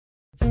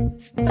The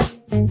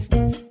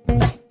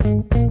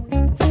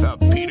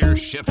Peter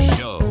Schiff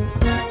Show.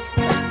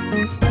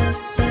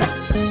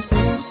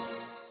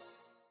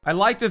 I'd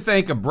like to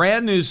thank a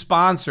brand new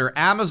sponsor,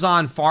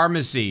 Amazon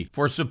Pharmacy,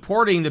 for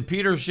supporting the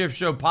Peter Schiff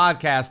Show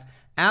podcast.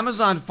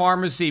 Amazon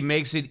Pharmacy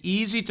makes it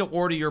easy to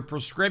order your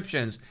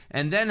prescriptions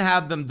and then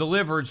have them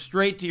delivered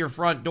straight to your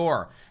front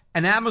door.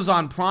 And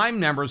Amazon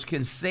Prime members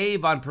can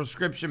save on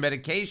prescription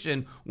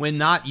medication when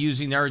not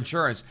using their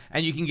insurance.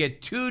 And you can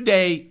get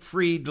 2-day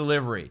free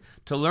delivery.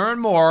 To learn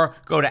more,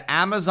 go to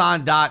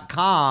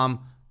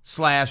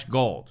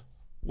amazon.com/gold.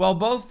 Well,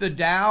 both the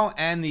Dow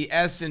and the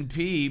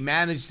S&P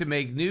managed to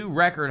make new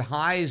record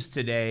highs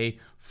today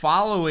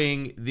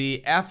following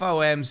the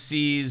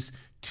FOMC's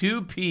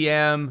 2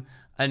 p.m.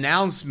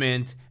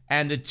 announcement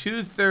and the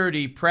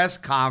 2:30 press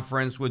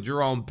conference with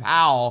Jerome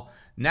Powell.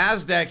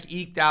 NASDAQ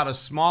eked out a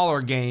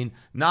smaller gain,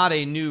 not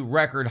a new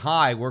record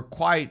high. We're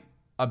quite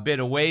a bit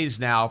a ways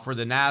now for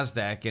the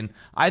NASDAQ, and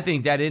I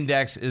think that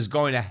index is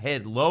going to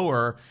head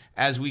lower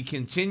as we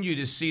continue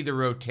to see the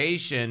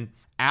rotation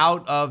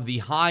out of the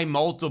high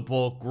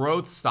multiple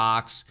growth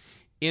stocks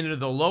into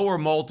the lower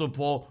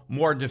multiple,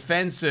 more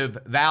defensive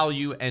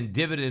value and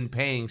dividend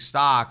paying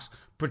stocks,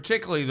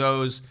 particularly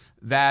those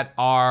that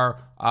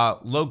are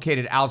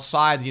located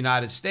outside the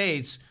United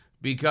States,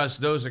 because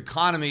those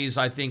economies,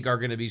 I think, are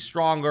going to be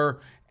stronger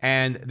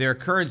and their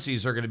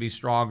currencies are going to be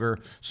stronger.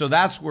 So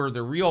that's where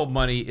the real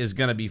money is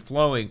going to be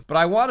flowing. But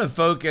I want to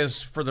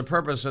focus, for the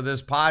purpose of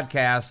this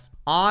podcast,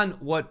 on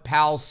what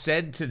Powell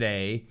said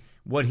today,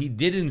 what he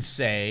didn't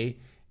say,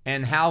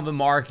 and how the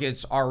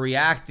markets are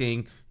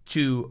reacting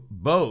to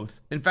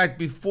both. In fact,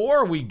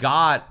 before we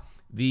got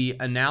the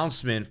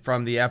announcement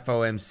from the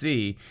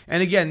FOMC,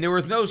 and again, there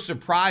was no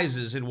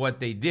surprises in what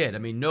they did. I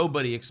mean,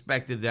 nobody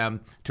expected them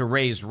to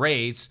raise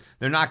rates.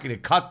 They're not going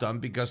to cut them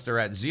because they're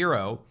at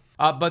zero.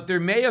 But there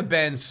may have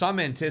been some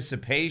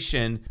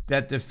anticipation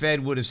that the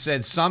Fed would have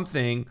said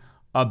something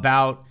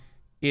about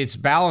its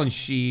balance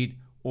sheet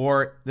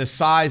or the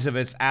size of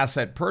its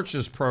asset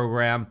purchase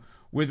program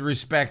with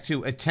respect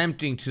to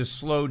attempting to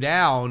slow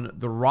down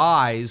the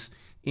rise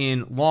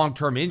in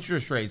long-term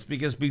interest rates,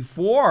 because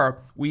before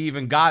we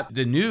even got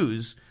the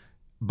news,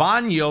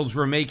 bond yields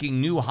were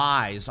making new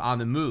highs on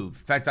the move.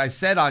 In fact, I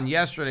said on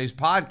yesterday's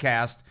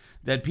podcast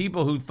that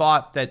people who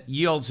thought that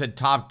yields had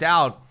topped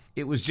out,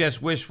 it was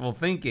just wishful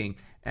thinking.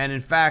 And in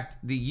fact,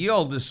 the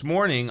yield this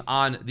morning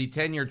on the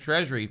 10-year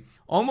Treasury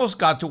almost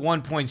got to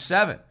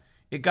 1.7.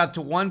 It got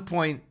to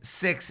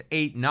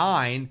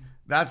 1.689.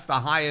 That's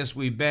the highest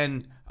we've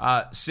been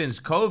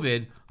since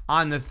COVID.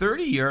 On the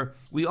 30-year,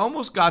 we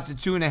almost got to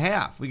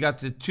 2.5. We got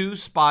to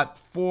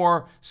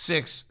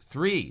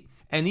 2.463.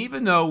 And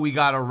even though we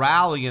got a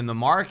rally in the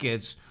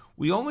markets,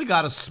 we only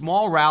got a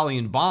small rally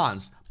in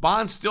bonds.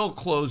 Bonds still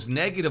closed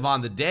negative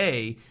on the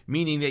day,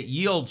 meaning that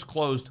yields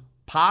closed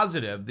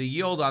positive. The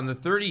yield on the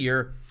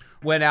 30-year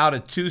went out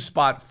at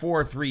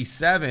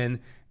 2.437,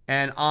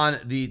 and on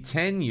the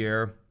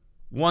 10-year,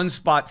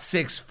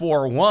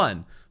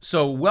 1.641.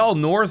 So well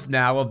north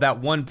now of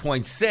that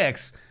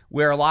 1.6,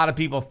 where a lot of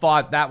people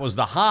thought that was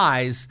the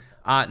highs.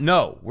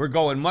 No, we're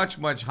going much,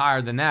 much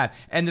higher than that.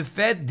 And the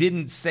Fed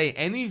didn't say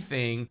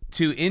anything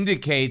to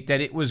indicate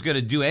that it was going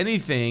to do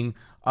anything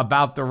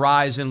about the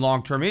rise in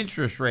long-term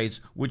interest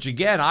rates, which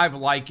again, I've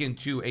likened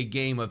to a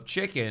game of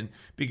chicken,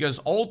 because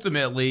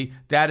ultimately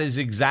that is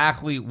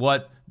exactly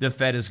what the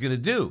Fed is going to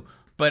do.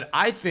 But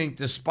I think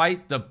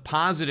despite the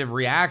positive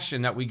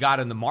reaction that we got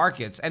in the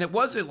markets, and it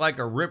wasn't like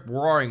a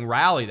rip-roaring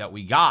rally that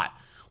we got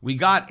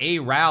a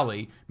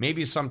rally,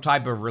 maybe some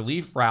type of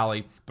relief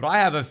rally, but I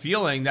have a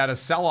feeling that a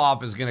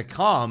sell-off is going to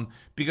come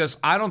because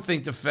I don't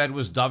think the Fed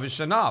was dovish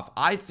enough.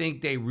 I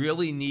think they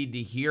really need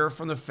to hear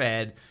from the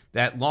Fed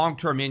that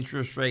long-term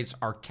interest rates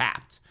are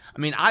capped. I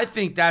mean, I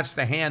think that's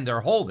the hand they're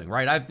holding,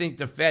 right? I think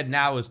the Fed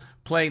now is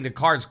playing the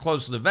cards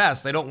close to the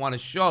vest. They don't want to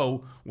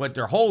show what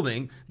they're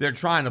holding. They're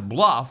trying to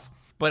bluff.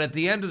 But at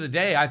the end of the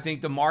day, I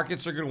think the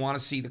markets are going to want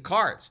to see the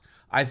cards.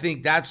 I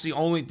think that's the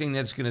only thing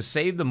that's going to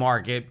save the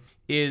market,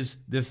 is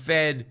the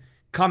Fed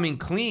coming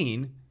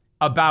clean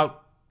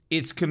about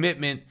its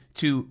commitment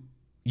to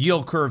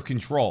yield curve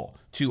control,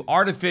 to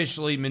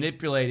artificially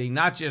manipulating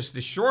not just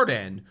the short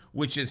end,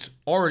 which it's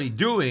already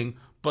doing,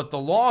 but the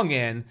long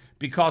end,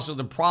 because of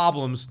the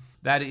problems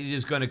that it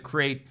is going to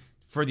create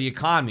for the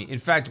economy. In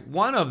fact,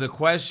 one of the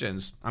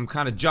questions, I'm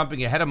kind of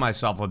jumping ahead of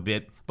myself a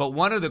bit, but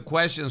one of the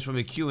questions from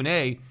the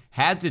Q&A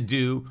had to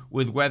do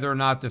with whether or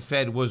not the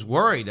Fed was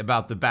worried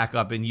about the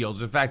backup in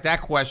yields. In fact,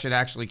 that question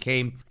actually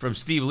came from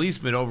Steve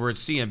Leisman over at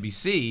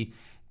CNBC,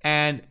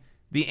 and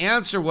the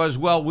answer was,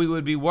 well, we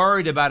would be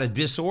worried about a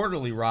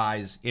disorderly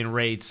rise in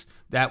rates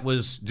that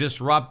was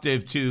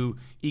disruptive to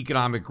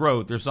economic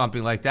growth or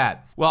something like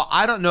that. Well,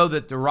 I don't know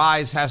that the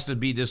rise has to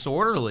be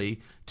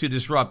disorderly to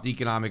disrupt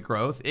economic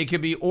growth. It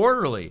can be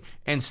orderly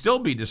and still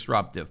be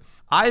disruptive.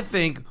 I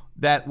think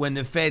that when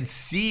the Fed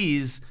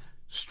sees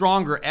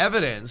stronger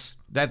evidence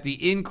that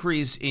the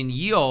increase in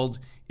yield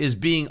is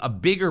being a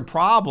bigger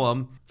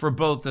problem for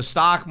both the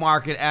stock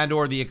market and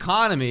or the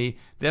economy,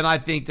 then I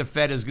think the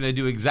Fed is going to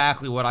do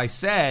exactly what I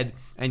said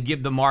and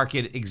give the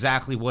market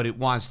exactly what it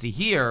wants to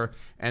hear,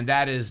 and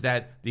that is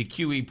that the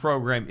QE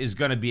program is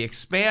going to be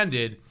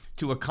expanded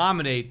to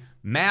accommodate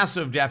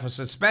massive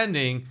deficit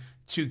spending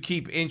to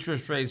keep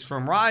interest rates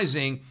from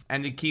rising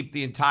and to keep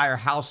the entire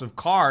house of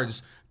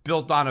cards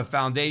built on a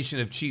foundation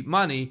of cheap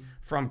money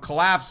from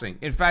collapsing.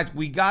 In fact,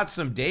 we got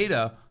some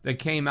data that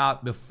came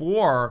out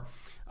before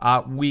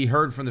we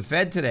heard from the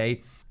Fed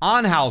today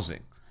on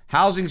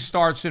housing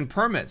starts and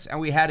permits, and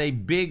we had a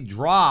big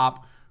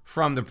drop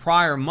from the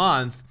prior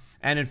month,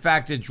 and in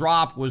fact the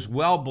drop was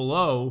well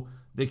below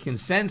the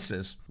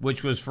consensus,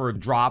 which was for a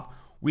drop.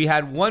 We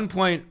had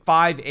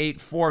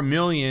 1.584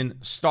 million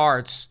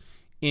starts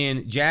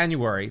in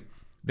January.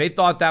 They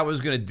thought that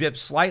was going to dip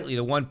slightly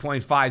to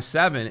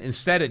 1.57.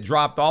 Instead, it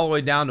dropped all the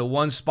way down to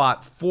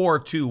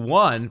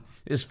 1.421.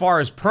 As far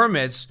as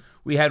permits,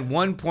 we had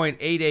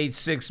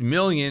 1.886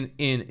 million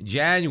in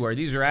January.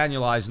 These are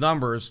annualized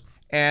numbers.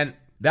 And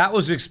that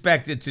was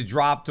expected to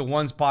drop to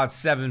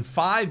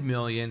 1.75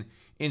 million.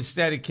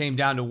 Instead, it came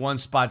down to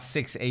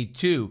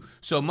 1.682.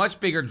 So much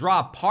bigger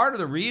drop. Part of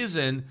the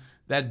reason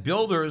that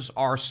builders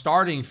are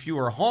starting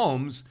fewer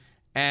homes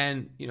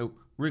and,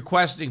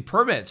 requesting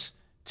permits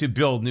to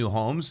build new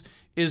homes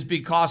is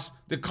because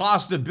the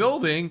cost of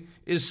building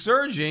is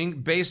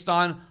surging based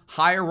on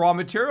higher raw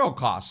material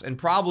costs and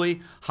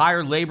probably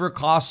higher labor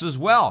costs as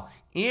well.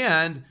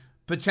 And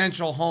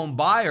potential home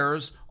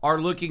buyers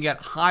are looking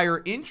at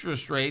higher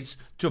interest rates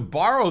to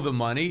borrow the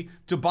money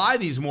to buy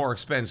these more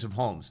expensive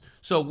homes.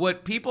 So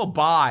what people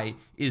buy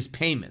is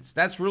payments.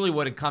 That's really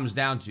what it comes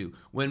down to.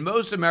 When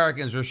most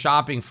Americans are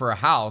shopping for a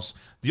house,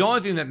 the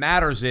only thing that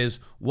matters is,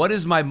 what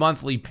is my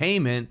monthly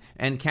payment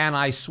and can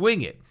I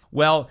swing it?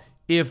 Well,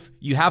 if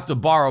you have to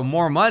borrow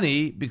more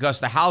money because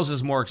the house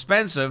is more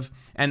expensive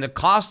and the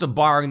cost of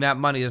borrowing that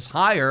money is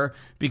higher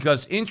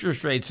because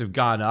interest rates have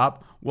gone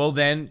up, well,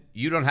 then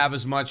you don't have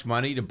as much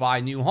money to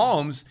buy new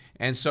homes,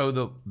 and so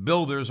the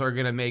builders are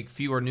going to make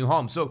fewer new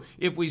homes. So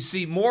if we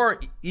see more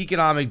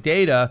economic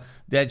data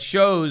that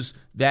shows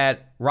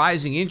that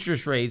rising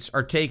interest rates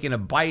are taking a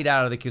bite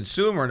out of the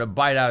consumer and a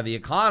bite out of the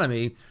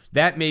economy,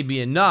 that may be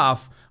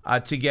enough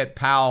to get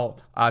Powell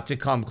to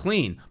come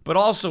clean, but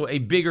also a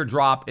bigger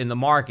drop in the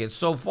market.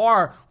 So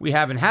far, we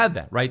haven't had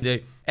that, right?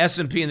 The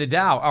S&P and the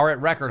Dow are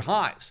at record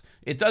highs.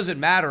 It doesn't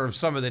matter if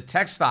some of the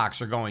tech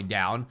stocks are going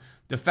down.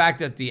 The fact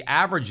that the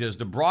averages,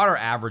 the broader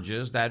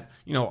averages that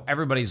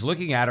everybody's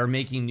looking at are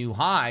making new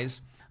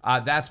highs,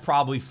 that's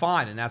probably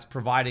fine, and that's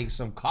providing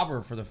some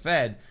cover for the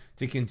Fed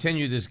to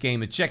continue this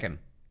game of chicken.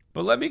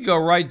 But let me go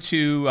right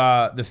to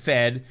the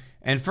Fed.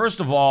 And first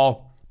of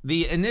all,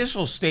 the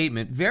initial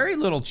statement, very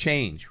little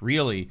change,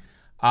 really,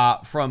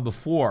 from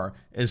before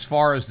as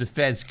far as the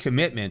Fed's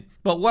commitment.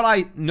 But what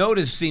I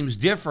notice seems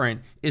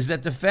different is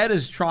that the Fed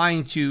is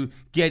trying to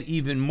get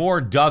even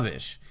more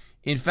dovish.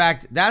 In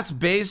fact, that's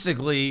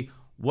basically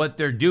what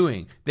they're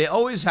doing. They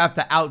always have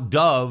to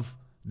outdove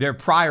their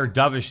prior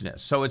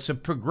dovishness. So it's a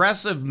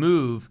progressive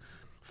move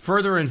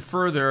further and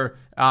further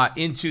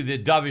into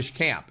the dovish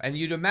camp. And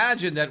you'd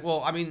imagine that,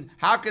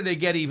 how could they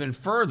get even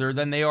further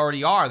than they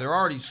already are? They're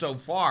already so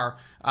far,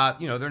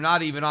 they're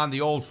not even on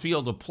the old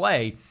field of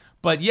play.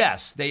 But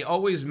yes, they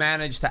always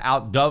manage to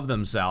outdove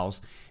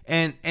themselves.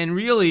 And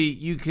really,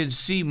 you could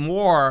see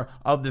more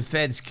of the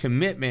Fed's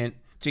commitment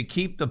to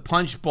keep the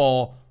punch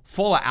bowl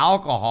full of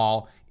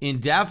alcohol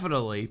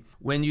indefinitely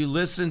when you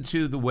listen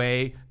to the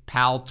way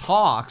Powell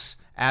talks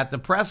at the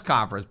press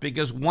conference,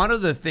 because one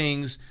of the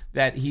things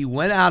that he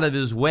went out of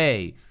his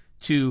way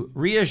to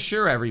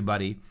reassure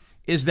everybody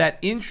is that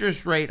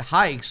interest rate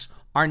hikes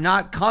are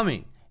not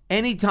coming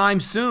anytime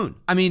soon.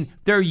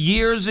 They're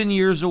years and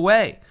years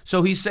away.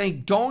 So he's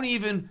saying, don't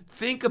even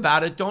think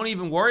about it. Don't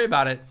even worry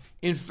about it.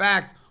 In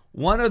fact,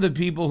 one of the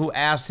people who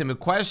asked him a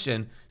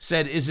question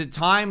said, is it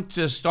time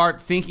to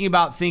start thinking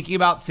about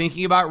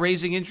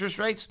raising interest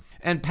rates?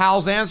 And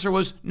Powell's answer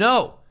was,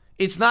 no,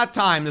 it's not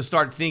time to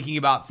start thinking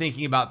about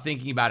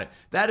it.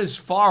 That is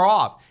far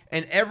off.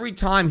 And every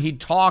time he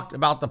talked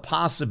about the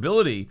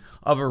possibility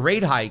of a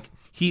rate hike,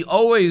 he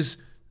always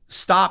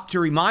stopped to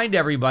remind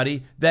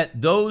everybody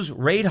that those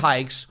rate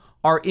hikes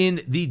are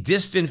in the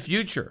distant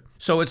future.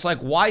 So it's like,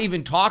 why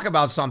even talk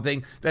about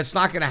something that's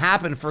not going to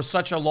happen for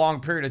such a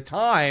long period of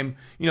time?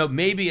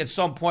 Maybe at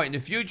some point in the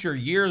future,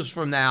 years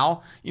from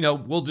now,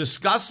 we'll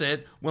discuss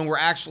it when we're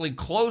actually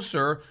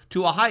closer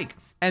to a hike.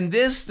 And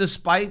this,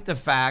 despite the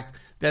fact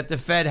that the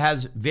Fed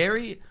has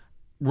very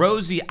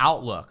rosy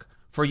outlook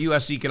for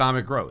U.S.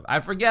 economic growth. I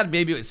forget,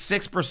 maybe it's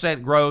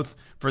 6% growth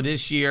for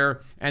this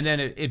year, and then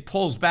it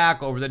pulls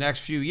back over the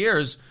next few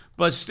years,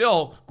 but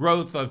still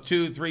growth of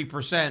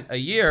 2-3% a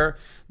year.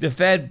 The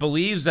Fed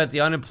believes that the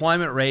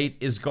unemployment rate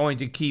is going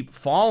to keep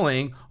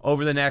falling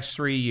over the next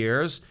 3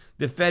 years.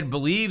 The Fed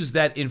believes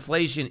that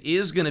inflation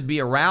is going to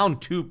be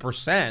around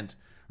 2%,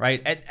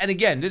 right? And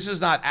again, this is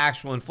not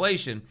actual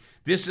inflation.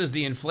 This is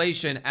the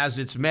inflation as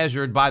it's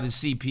measured by the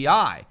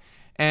CPI.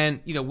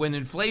 And, when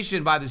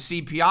inflation by the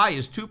CPI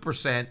is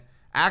 2%,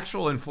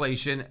 actual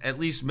inflation, at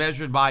least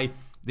measured by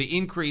the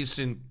increase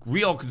in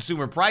real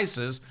consumer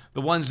prices,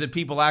 the ones that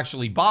people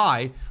actually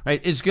buy,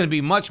 right, it's going to be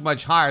much,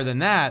 much higher than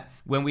that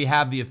when we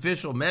have the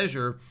official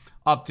measure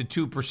up to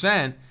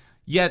 2%.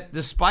 Yet,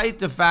 despite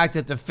the fact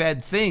that the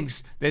Fed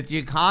thinks that the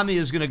economy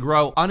is going to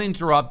grow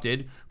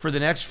uninterrupted for the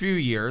next few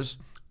years,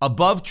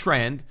 above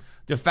trend,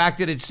 the fact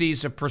that it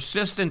sees a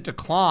persistent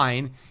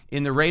decline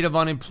in the rate of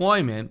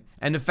unemployment,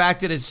 and the fact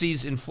that it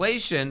sees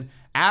inflation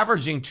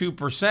averaging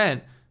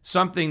 2%,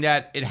 something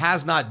that it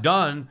has not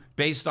done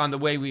based on the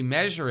way we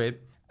measure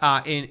it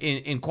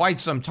in quite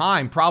some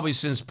time, probably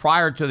since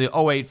prior to the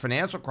 '08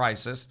 financial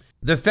crisis,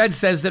 the Fed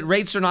says that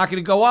rates are not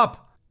going to go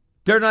up.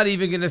 They're not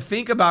even going to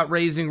think about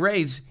raising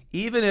rates.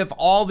 Even if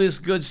all this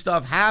good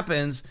stuff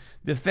happens,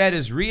 the Fed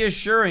is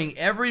reassuring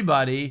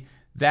everybody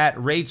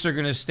that rates are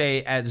going to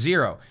stay at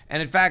zero.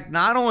 And in fact,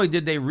 not only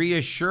did they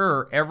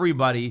reassure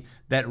everybody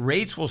that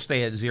rates will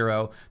stay at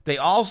zero, they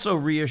also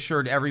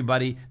reassured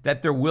everybody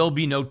that there will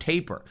be no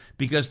taper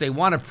because they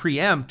want to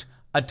preempt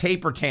a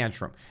taper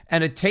tantrum.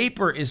 And a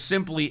taper is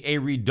simply a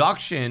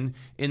reduction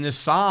in the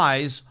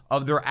size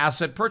of their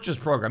asset purchase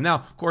program. Now,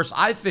 of course,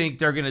 I think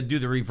they're going to do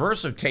the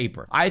reverse of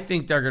taper. I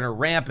think they're going to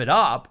ramp it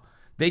up.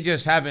 They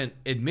just haven't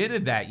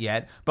admitted that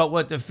yet. But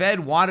what the Fed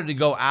wanted to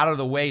go out of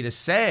the way to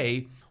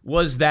say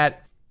was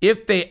that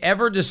if they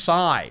ever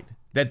decide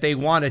that they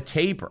want to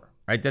taper,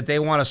 right, that they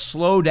want to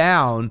slow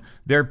down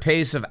their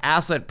pace of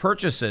asset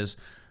purchases,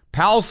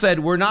 Powell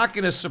said, we're not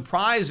going to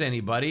surprise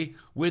anybody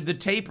with the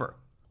taper.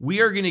 We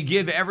are going to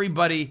give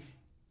everybody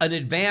an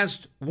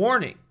advanced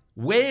warning,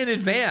 way in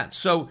advance.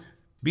 So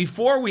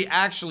before we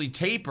actually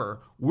taper,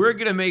 we're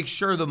going to make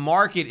sure the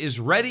market is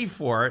ready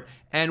for it,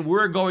 and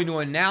we're going to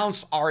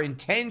announce our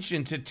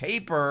intention to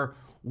taper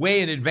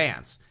way in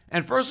advance.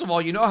 And first of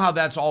all, you know how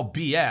that's all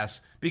BS,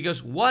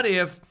 because what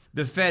if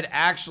the Fed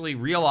actually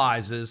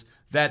realizes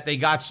that they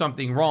got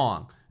something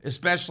wrong,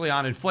 especially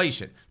on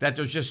inflation, that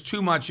there's just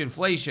too much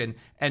inflation,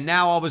 and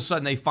now all of a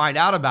sudden they find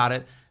out about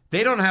it?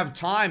 They don't have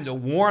time to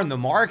warn the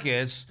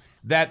markets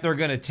that they're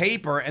going to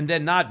taper and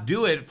then not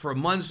do it for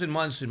months and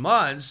months and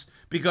months,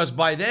 because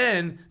by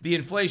then the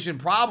inflation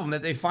problem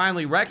that they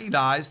finally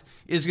recognized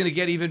is going to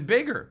get even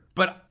bigger.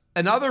 But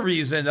another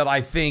reason that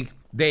I think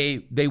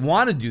they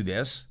want to do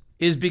this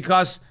is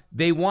because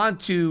they want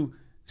to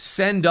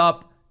send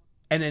up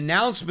an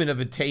announcement of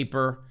a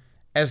taper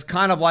as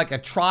kind of like a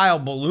trial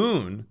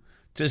balloon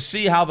to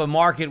see how the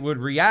market would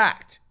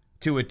react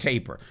to a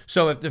taper.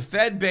 So if the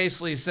Fed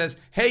basically says,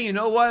 hey, you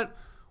know what?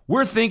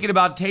 We're thinking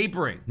about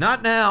tapering.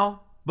 Not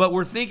now, but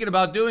we're thinking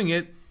about doing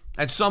it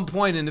at some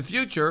point in the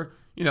future,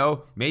 you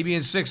know, maybe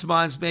in 6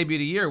 months, maybe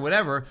in a year,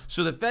 whatever.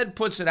 So the Fed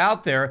puts it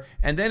out there,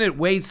 and then it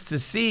waits to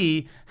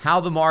see how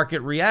the market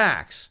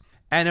reacts.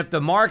 And if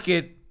the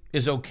market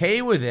is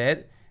okay with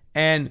it,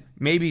 and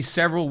maybe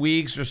several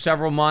weeks or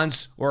several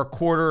months or a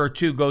quarter or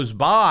two goes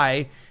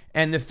by,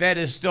 and the Fed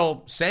is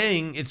still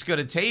saying it's going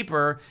to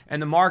taper,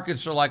 and the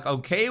markets are like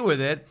okay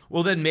with it,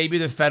 well, then maybe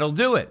the Fed will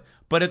do it.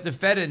 But if the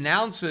Fed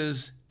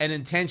announces an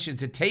intention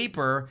to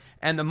taper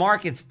and the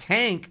markets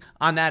tank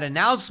on that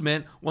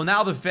announcement, well,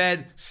 now the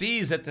Fed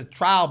sees that the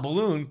trial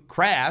balloon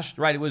crashed,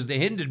 right? It was the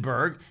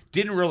Hindenburg,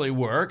 didn't really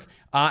work.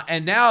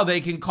 And now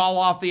they can call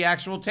off the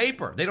actual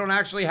taper. They don't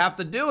actually have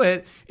to do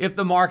it if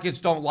the markets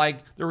don't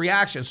like the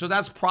reaction. So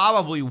that's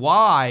probably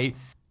why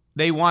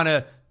they want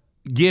to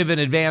give an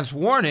advance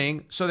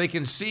warning so they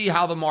can see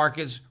how the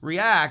markets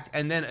react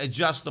and then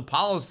adjust the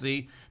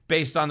policy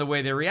based on the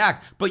way they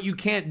react. But you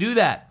can't do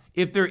that.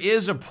 If there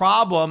is a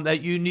problem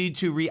that you need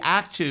to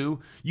react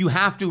to, you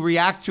have to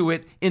react to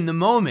it in the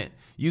moment.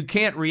 You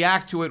can't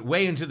react to it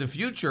way into the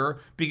future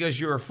because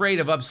you're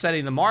afraid of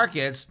upsetting the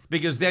markets,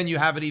 because then you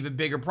have an even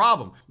bigger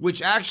problem,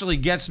 which actually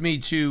gets me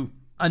to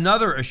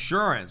another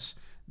assurance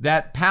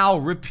that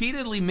Powell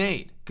repeatedly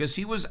made, because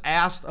he was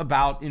asked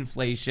about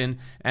inflation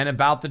and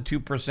about the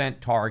 2%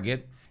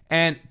 target.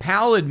 And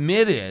Powell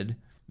admitted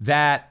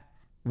that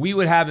we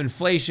would have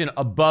inflation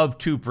above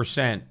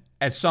 2%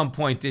 at some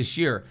point this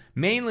year.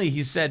 Mainly,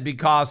 he said,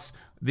 because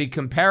the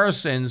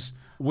comparisons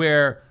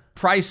where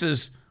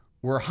prices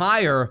were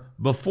higher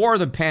before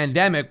the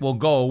pandemic will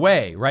go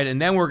away, right?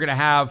 And then we're going to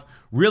have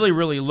really,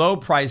 really low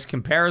price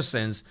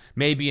comparisons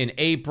maybe in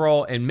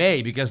April and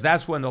May, because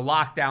that's when the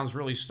lockdowns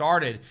really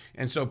started.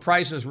 And so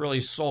prices really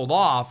sold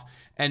off.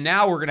 And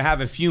now we're going to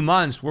have a few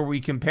months where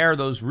we compare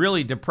those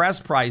really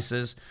depressed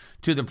prices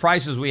to the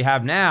prices we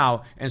have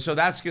now. And so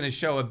that's going to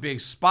show a big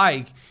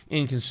spike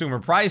in consumer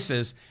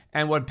prices.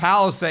 And what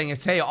Powell is saying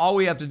is, hey, all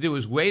we have to do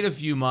is wait a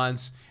few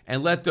months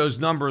and let those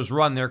numbers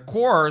run their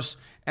course,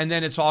 and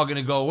then it's all going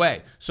to go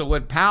away. So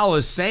what Powell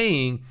is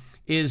saying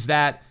is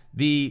that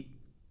the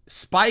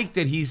spike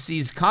that he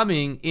sees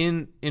coming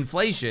in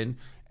inflation,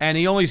 and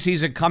he only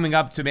sees it coming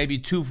up to maybe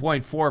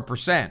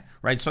 2.4%,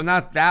 right? So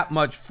not that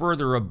much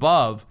further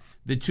above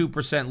the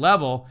 2%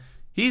 level.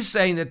 He's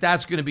saying that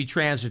that's going to be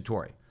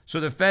transitory. So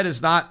the Fed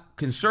is not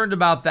concerned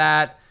about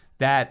that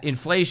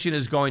inflation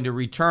is going to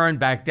return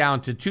back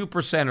down to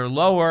 2% or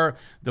lower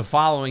the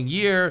following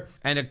year.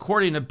 And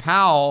according to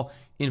Powell,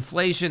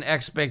 inflation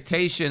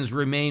expectations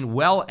remain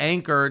well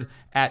anchored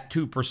at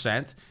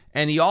 2%.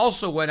 And he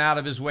also went out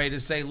of his way to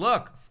say,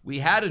 look, we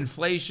had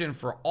inflation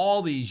for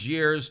all these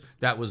years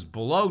that was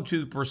below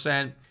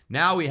 2%.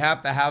 Now we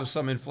have to have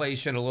some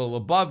inflation a little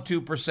above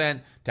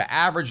 2% to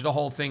average the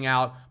whole thing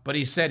out. But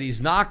he said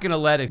he's not going to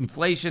let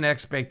inflation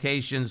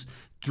expectations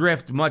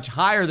drift much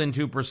higher than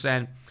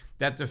 2%,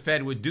 that the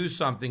Fed would do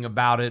something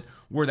about it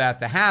were that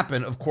to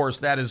happen. Of course,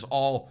 that is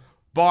all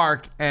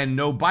bark and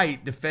no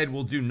bite. The Fed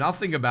will do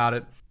nothing about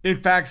it.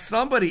 In fact,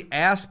 somebody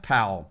asked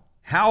Powell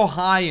how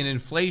high an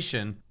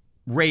inflation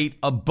rate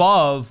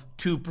above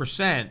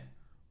 2%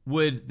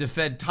 would the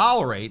Fed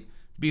tolerate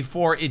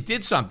before it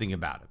did something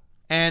about it.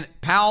 And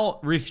Powell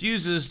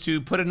refuses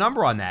to put a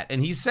number on that.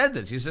 And he said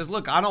this. He says,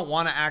 look, I don't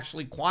want to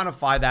actually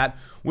quantify that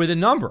with a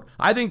number.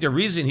 I think the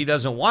reason he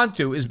doesn't want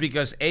to is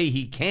because, A,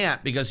 he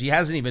can't, because he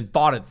hasn't even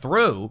thought it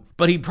through.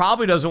 But he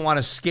probably doesn't want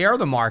to scare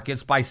the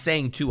markets by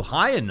saying too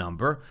high a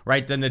number,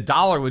 right? Then the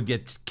dollar would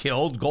get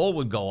killed, gold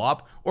would go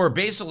up, or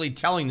basically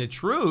telling the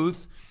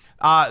truth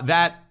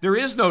that there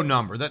is no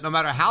number, that no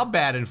matter how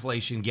bad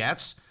inflation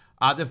gets,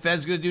 the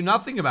Fed's going to do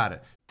nothing about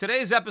it.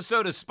 Today's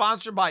episode is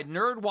sponsored by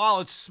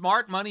NerdWallet's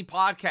Smart Money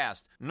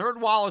Podcast.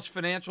 NerdWallet's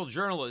financial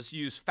journalists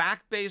use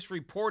fact-based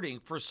reporting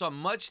for some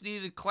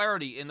much-needed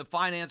clarity in the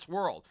finance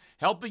world,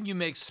 helping you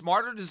make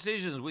smarter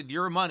decisions with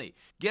your money.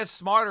 Get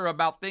smarter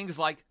about things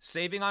like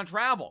saving on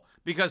travel,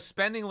 because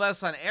spending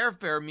less on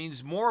airfare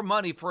means more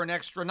money for an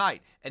extra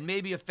night, and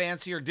maybe a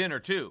fancier dinner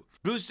too.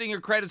 Boosting your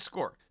credit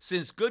score,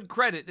 since good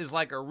credit is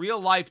like a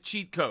real-life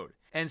cheat code.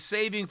 And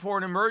saving for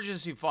an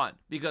emergency fund,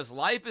 because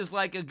life is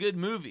like a good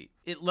movie.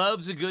 It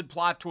loves a good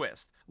plot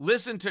twist.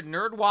 Listen to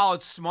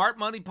NerdWallet's Smart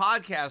Money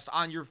Podcast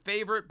on your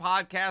favorite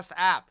podcast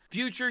app.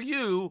 Future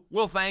you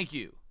will thank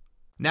you.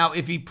 Now,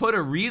 if he put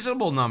a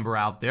reasonable number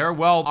out there,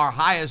 well, our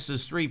highest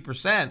is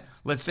 3%.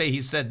 Let's say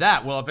he said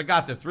that. Well, if it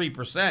got to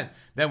 3%,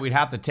 then we'd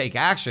have to take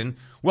action.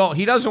 Well,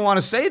 he doesn't want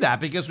to say that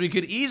because we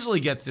could easily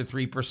get to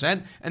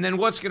 3%. And then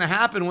what's going to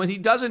happen when he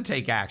doesn't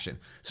take action?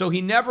 So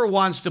he never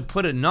wants to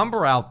put a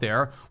number out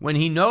there when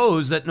he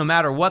knows that no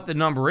matter what the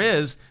number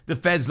is, the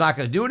Fed's not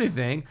going to do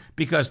anything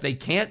because they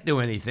can't do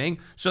anything.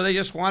 So they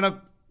just want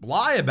to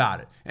lie about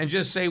it and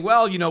just say,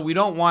 well, we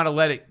don't want to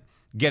let it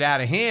get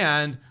out of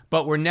hand,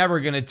 but we're never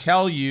going to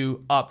tell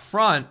you up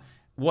front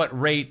what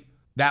rate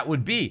that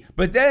would be.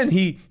 But then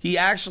he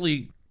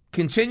actually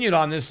continued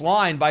on this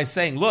line by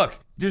saying, look,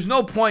 there's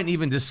no point in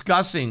even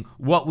discussing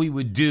what we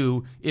would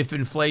do if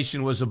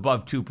inflation was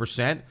above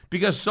 2%,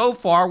 because so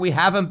far we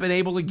haven't been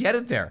able to get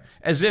it there,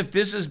 as if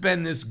this has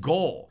been this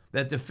goal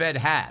that the Fed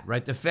had,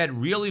 right? The Fed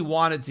really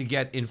wanted to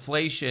get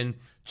inflation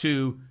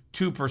to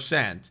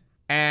 2%,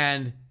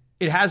 and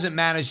it hasn't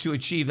managed to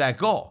achieve that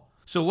goal.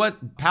 So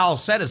what Powell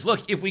said is,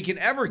 look, if we can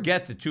ever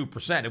get to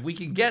 2%, if we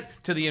can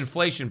get to the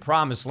inflation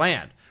promised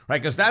land,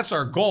 right, because that's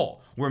our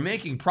goal. We're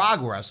making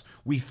progress.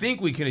 We think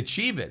we can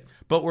achieve it,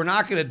 but we're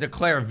not going to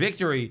declare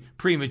victory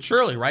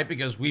prematurely, right,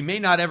 because we may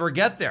not ever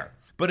get there.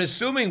 But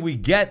assuming we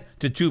get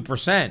to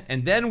 2%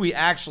 and then we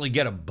actually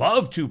get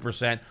above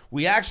 2%,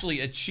 we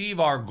actually achieve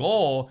our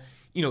goal,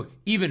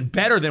 even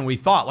better than we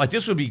thought. Like,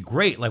 this would be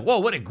great. Like, whoa,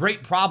 what a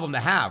great problem to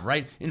have,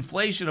 right?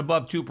 Inflation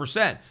above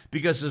 2%.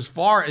 Because as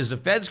far as the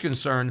Fed's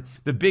concerned,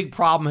 the big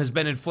problem has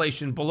been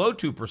inflation below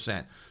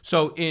 2%.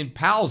 So in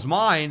Powell's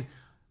mind,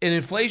 an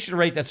inflation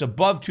rate that's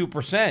above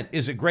 2%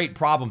 is a great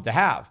problem to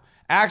have.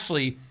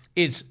 Actually,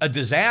 it's a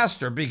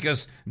disaster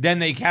because then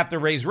they have to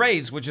raise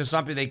rates, which is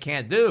something they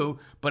can't do,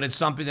 but it's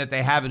something that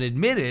they haven't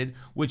admitted,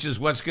 which is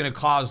what's going to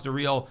cause the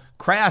real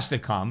crash to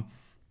come.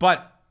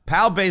 But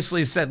Powell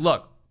basically said,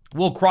 look,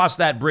 we'll cross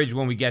that bridge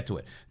when we get to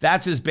it.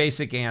 That's his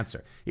basic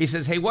answer. He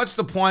says, hey, what's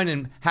the point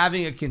in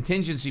having a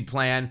contingency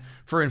plan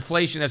for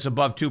inflation that's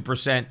above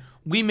 2%?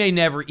 We may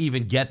never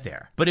even get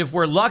there. But if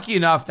we're lucky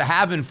enough to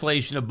have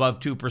inflation above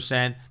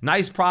 2%,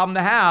 nice problem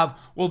to have,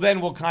 well, then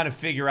we'll kind of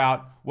figure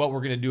out what we're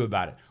going to do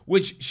about it,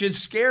 which should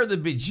scare the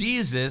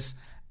bejesus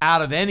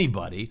out of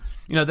anybody,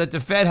 that the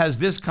Fed has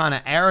this kind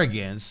of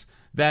arrogance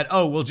that,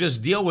 oh, we'll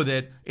just deal with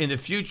it in the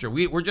future.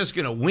 We're just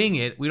going to wing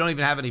it. We don't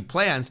even have any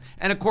plans.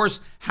 And of course,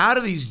 how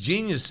do these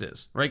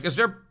geniuses, right? Because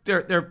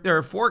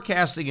they're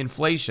forecasting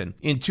inflation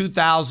in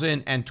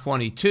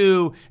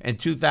 2022 and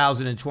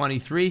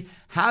 2023.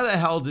 How the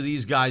hell do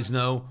these guys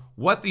know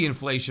what the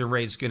inflation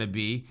rate is going to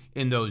be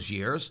in those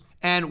years?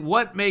 And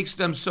what makes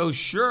them so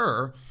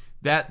sure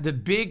that the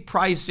big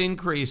price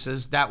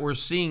increases that we're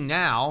seeing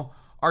now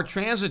are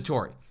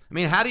transitory? I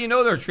mean, how do you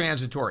know they're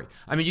transitory?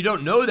 I mean, you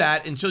don't know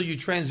that until you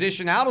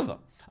transition out of them.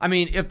 I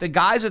mean, if the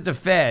guys at the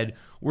Fed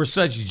were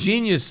such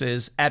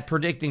geniuses at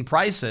predicting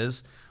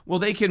prices, well,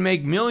 they can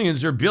make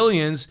millions or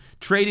billions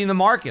trading the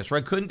markets,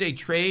 right? Couldn't they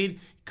trade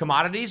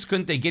commodities?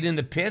 Couldn't they get in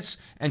the pits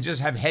and just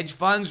have hedge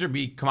funds or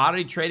be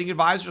commodity trading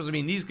advisors? I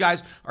mean, these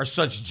guys are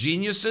such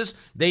geniuses.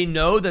 They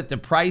know that the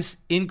price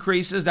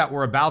increases that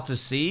we're about to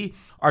see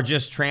are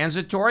just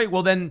transitory.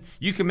 Well, then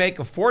you can make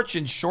a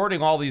fortune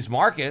shorting all these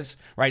markets,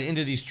 right,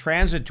 into these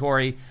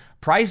transitory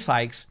price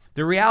hikes.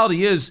 The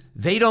reality is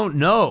they don't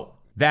know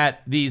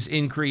that these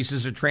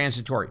increases are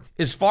transitory.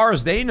 As far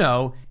as they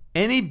know,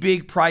 any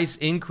big price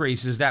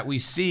increases that we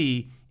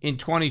see in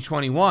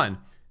 2021,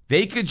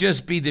 they could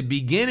just be the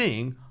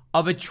beginning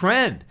of a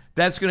trend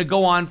that's going to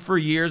go on for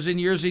years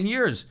and years and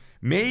years.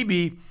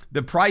 Maybe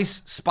the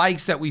price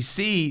spikes that we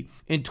see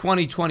in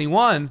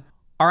 2021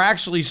 are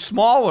actually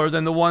smaller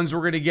than the ones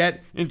we're going to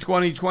get in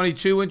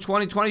 2022 and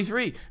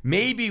 2023.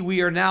 Maybe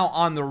we are now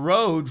on the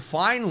road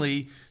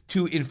finally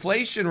to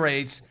inflation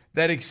rates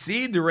that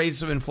exceed the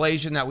rates of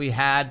inflation that we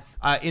had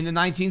in the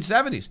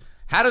 1970s.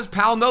 How does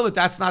Powell know that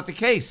that's not the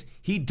case?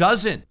 He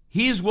doesn't.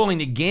 He's willing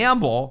to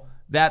gamble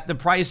that the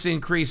price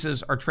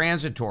increases are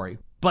transitory.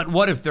 But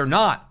what if they're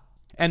not?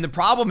 And the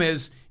problem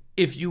is,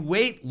 if you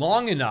wait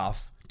long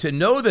enough to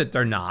know that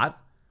they're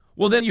not,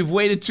 well, then you've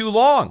waited too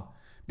long.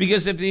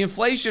 Because if the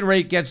inflation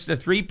rate gets to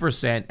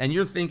 3% and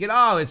you're thinking,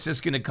 oh, it's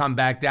just going to come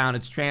back down,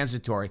 it's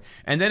transitory,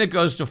 and then it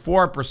goes to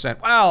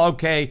 4%, well,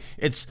 okay,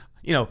 it's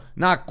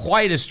not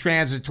quite as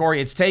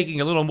transitory. It's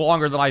taking a little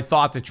longer than I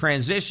thought to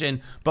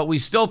transition, but we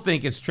still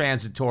think it's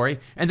transitory.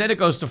 And then it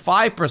goes to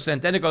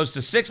 5%, then it goes to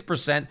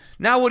 6%.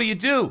 Now what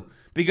do?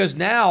 Because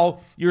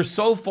now you're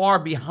so far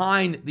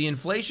behind the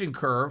inflation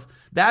curve.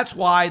 That's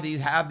why they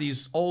have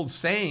these old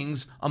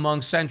sayings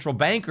among central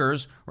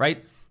bankers,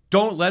 right?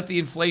 Don't let the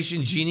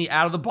inflation genie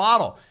out of the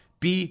bottle.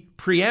 Be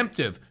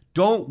preemptive.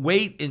 Don't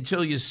wait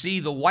until you see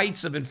the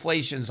whites of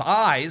inflation's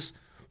eyes.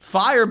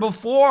 Fire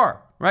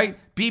before, right?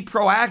 Be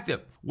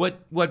proactive.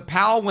 What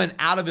Powell went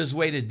out of his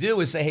way to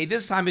do is say, hey,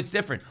 this time it's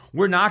different.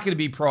 We're not going to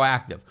be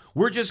proactive.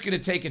 We're just going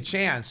to take a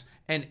chance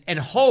and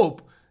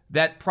hope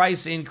that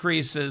price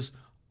increases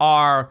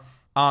are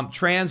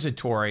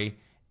transitory,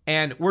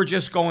 and we're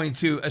just going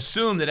to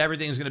assume that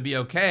everything's going to be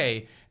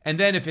okay. And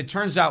then if it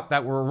turns out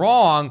that we're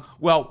wrong,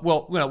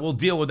 we'll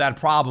deal with that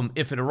problem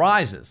if it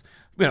arises.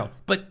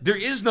 But there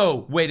is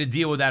no way to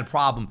deal with that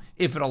problem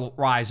if it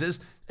arises,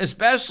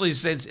 especially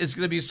since it's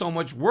going to be so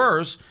much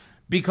worse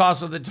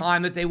because of the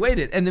time that they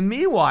waited. And then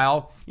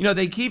meanwhile,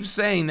 they keep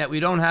saying that we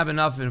don't have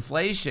enough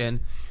inflation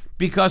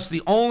because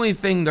the only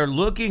thing they're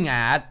looking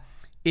at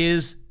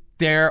is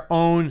their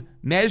own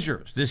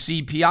measures, the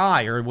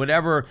CPI or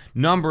whatever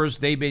numbers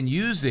they've been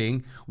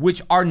using,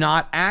 which are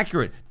not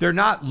accurate. They're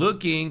not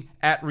looking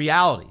at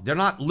reality. They're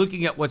not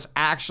looking at what's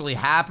actually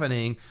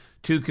happening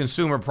to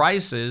consumer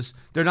prices.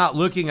 They're not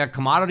looking at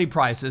commodity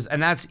prices,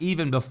 and that's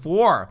even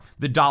before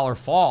the dollar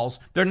falls.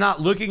 They're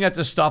not looking at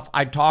the stuff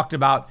I talked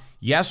about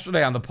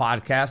yesterday on the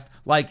podcast,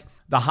 like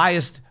the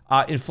highest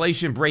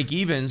inflation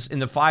break-evens in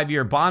the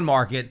 5-year bond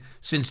market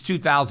since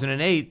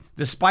 2008,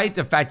 despite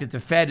the fact that the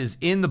Fed is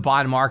in the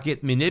bond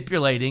market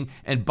manipulating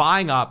and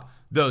buying up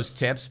those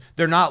tips.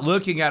 They're not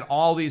looking at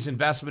all these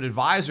investment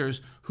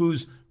advisors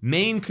whose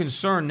main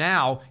concern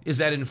now is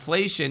that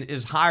inflation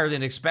is higher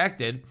than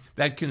expected,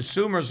 that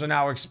consumers are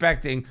now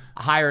expecting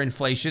higher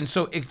inflation.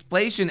 So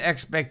inflation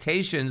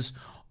expectations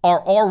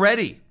are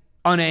already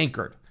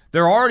unanchored.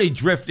 They're already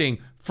drifting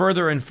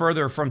further and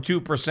further from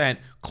 2%,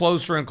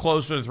 closer and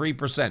closer to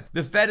 3%.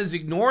 The Fed is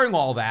ignoring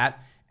all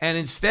that and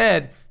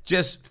instead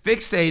just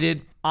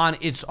fixated on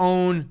its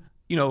own,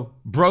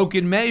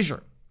 broken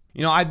measure.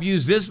 I've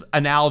used this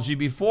analogy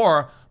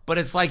before, but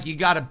it's like you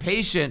got a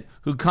patient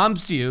who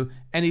comes to you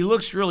and he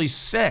looks really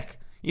sick.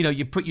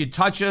 You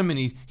touch him and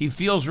he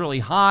feels really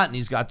hot and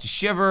he's got the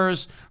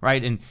shivers,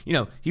 right? And,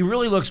 he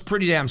really looks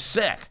pretty damn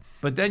sick.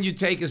 But then you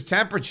take his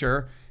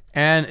temperature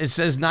and it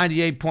says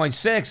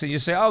 98.6 and you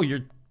say, oh,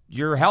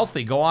 you're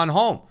healthy, go on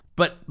home.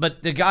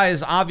 But the guy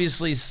is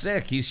obviously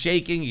sick. He's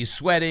shaking, he's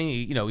sweating,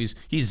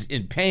 he's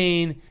in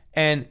pain,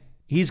 and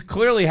he's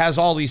clearly has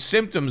all these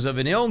symptoms of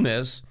an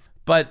illness,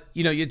 but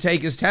you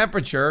take his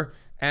temperature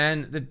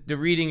and the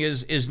reading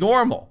is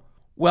normal.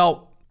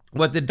 Well,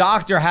 what the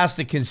doctor has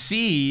to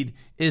concede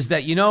is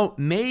that,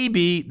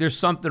 maybe there's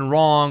something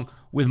wrong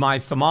with my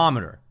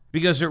thermometer,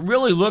 because it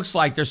really looks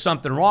like there's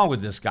something wrong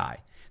with this guy.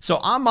 So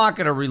I'm not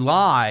going to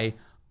rely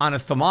on a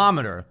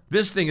thermometer.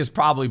 This thing is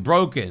probably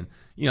broken.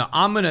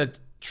 I'm going to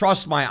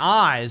trust my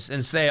eyes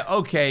and say,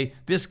 okay,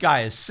 this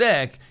guy is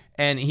sick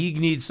and he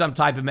needs some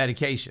type of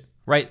medication,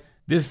 right?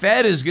 The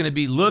Fed is going to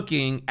be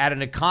looking at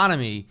an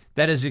economy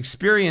that is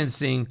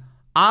experiencing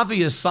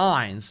obvious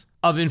signs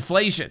of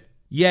inflation.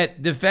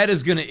 Yet the Fed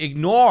is going to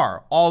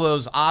ignore all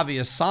those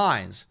obvious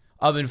signs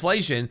of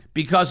inflation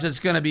because it's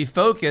going to be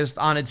focused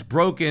on its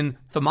broken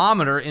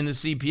thermometer in the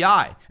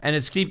CPI. And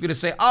it's keep going to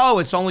say, oh,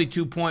 it's only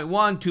 2.1,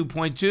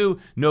 2.2,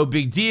 no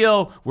big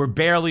deal. We're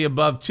barely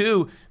above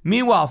 2.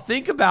 Meanwhile,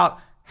 think about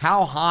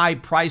how high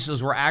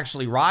prices were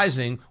actually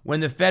rising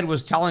when the Fed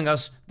was telling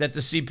us that the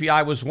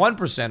CPI was 1%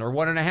 or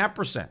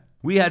 1.5%.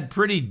 We had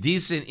pretty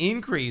decent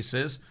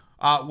increases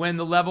when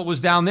the level was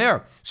down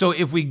there. So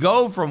if we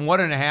go from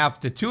 1.5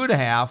 to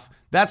 2.5,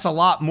 that's a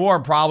lot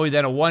more probably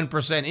than a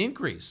 1%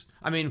 increase.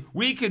 I mean,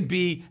 we could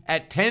be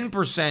at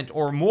 10%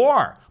 or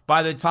more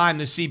by the time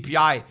the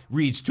CPI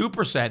reads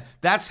 2%.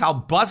 That's how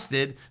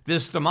busted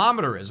this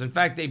thermometer is. In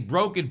fact, they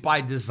broke it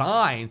by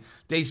design.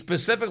 They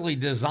specifically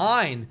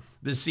designed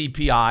the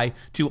CPI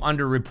to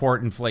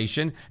underreport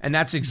inflation, and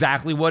that's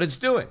exactly what it's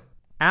doing.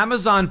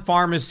 Amazon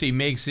Pharmacy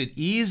makes it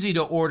easy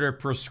to order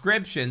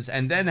prescriptions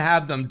and then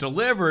have them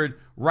delivered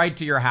right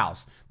to your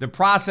house. The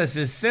process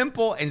is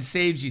simple and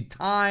saves you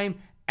time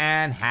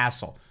and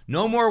hassle.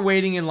 No more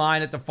waiting in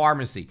line at the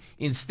pharmacy.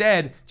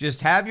 Instead,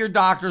 just have your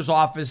doctor's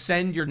office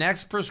send your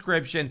next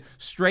prescription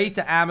straight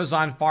to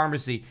Amazon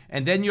Pharmacy,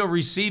 and then you'll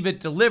receive it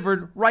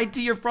delivered right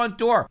to your front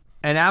door.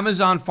 And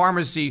Amazon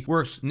Pharmacy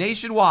works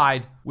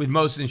nationwide with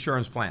most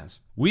insurance plans.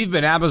 We've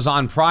been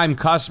Amazon Prime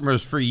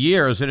customers for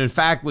years, and in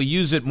fact, we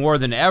use it more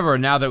than ever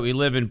now that we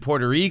live in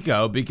Puerto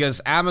Rico because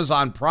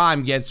Amazon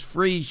Prime gets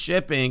free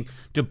shipping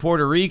to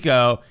Puerto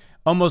Rico.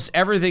 Almost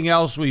everything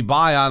else we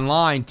buy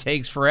online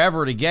takes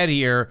forever to get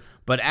here,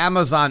 but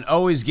Amazon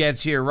always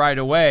gets here right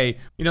away.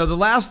 You know, the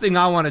last thing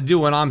I want to do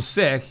when I'm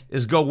sick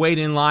is go wait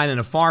in line in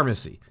a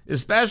pharmacy,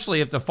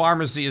 especially if the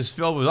pharmacy is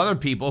filled with other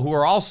people who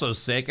are also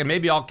sick and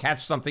maybe I'll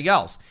catch something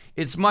else.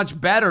 It's much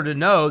better to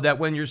know that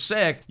when you're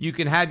sick, you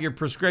can have your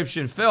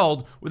prescription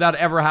filled without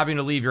ever having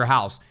to leave your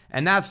house.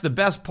 And that's the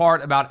best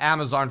part about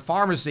Amazon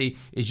Pharmacy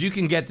is you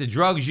can get the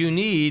drugs you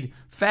need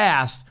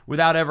fast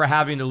without ever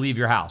having to leave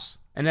your house.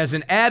 And as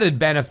an added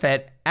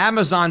benefit,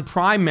 Amazon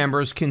Prime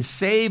members can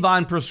save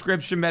on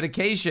prescription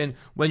medication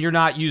when you're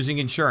not using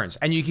insurance.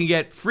 And you can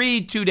get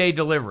free 2-day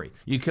delivery.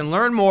 You can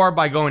learn more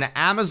by going to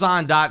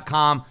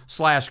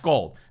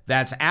amazon.com/gold.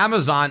 That's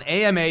Amazon,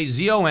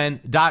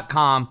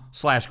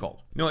 AMAZON.com/gold.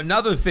 You know,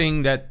 another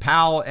thing that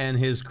Powell and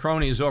his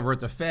cronies over at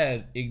the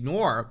Fed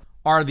ignore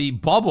are the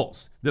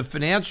bubbles, the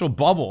financial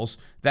bubbles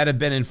that have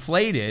been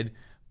inflated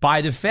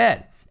by the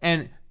Fed.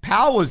 And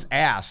Powell was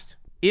asked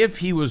if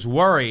he was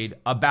worried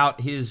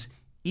about his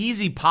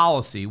easy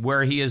policy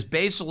where he is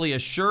basically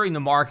assuring the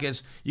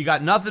markets, you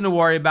got nothing to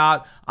worry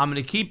about. I'm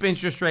going to keep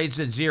interest rates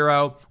at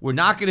zero. We're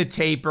not going to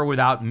taper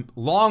without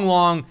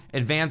long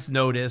advance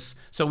notice.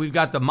 So we've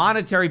got the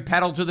monetary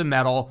pedal to the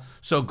metal.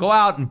 So go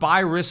out and buy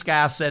risk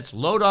assets,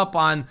 load up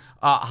on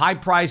high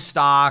price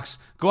stocks,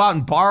 go out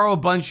and borrow a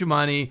bunch of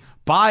money,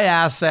 buy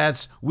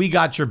assets. We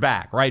got your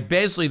back, right?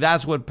 Basically,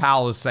 that's what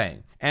Powell is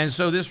saying. And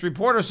so this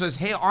reporter says,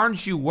 hey,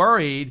 aren't you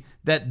worried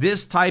that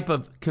this type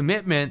of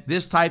commitment,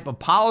 this type of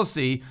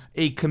policy,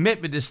 a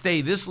commitment to stay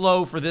this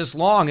low for this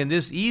long and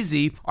this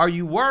easy, are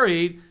you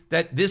worried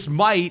that this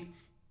might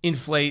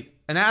inflate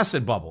an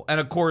asset bubble? And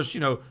of course,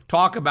 you know,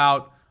 talk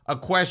about a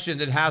question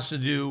that has to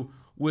do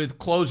with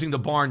closing the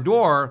barn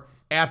door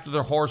after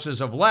the horses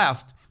have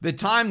left. The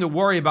time to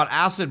worry about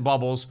asset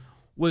bubbles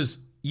was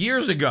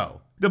years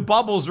ago. The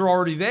bubbles are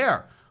already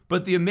there.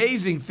 But the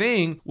amazing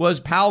thing was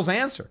Powell's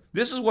answer.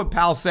 This is what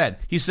Powell said.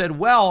 He said,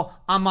 well,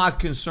 I'm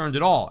not concerned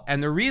at all.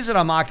 And the reason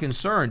I'm not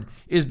concerned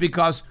is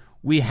because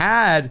we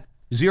had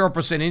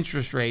 0%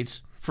 interest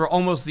rates for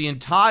almost the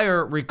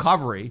entire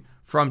recovery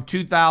from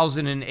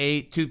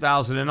 2008,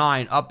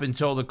 2009, up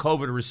until the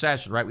COVID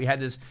recession, right? We had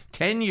this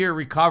 10-year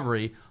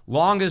recovery,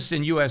 longest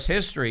in U.S.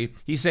 history.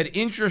 He said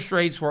interest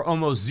rates were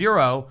almost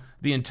zero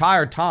the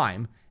entire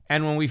time.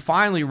 And when we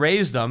finally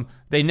raised them,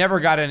 they never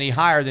got any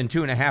higher than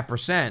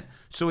 2.5%.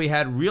 So we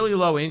had really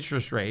low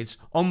interest rates,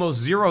 almost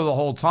zero the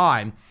whole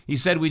time. He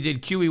said we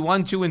did QE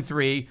 1, 2, and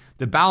 3.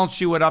 The balance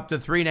sheet went up to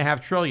 $3.5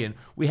 trillion.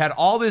 We had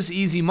all this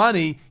easy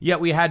money,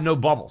 yet we had no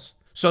bubbles.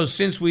 So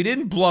since we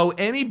didn't blow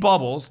any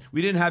bubbles,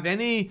 we didn't have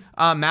any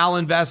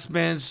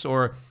malinvestments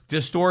or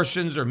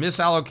distortions or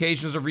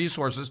misallocations of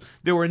resources,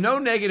 there were no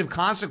negative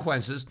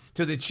consequences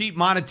to the cheap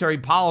monetary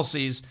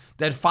policies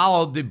that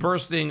followed the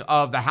bursting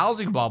of the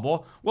housing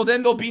bubble. Well,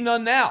 then there'll be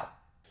none now.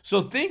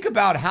 So think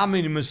about how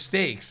many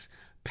mistakes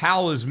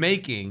Powell is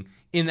making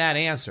in that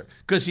answer,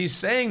 because he's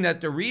saying that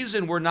the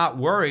reason we're not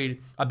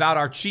worried about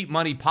our cheap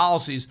money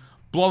policies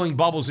blowing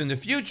bubbles in the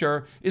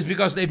future is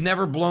because they've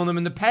never blown them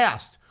in the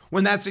past,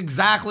 when that's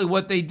exactly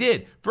what they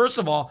did. First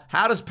of all,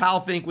 how does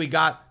Powell think we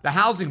got the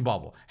housing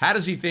bubble? How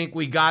does he think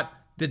we got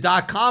the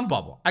dot-com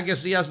bubble? I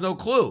guess he has no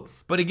clue.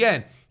 But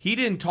again, he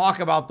didn't talk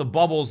about the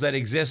bubbles that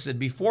existed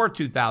before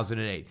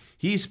 2008.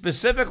 He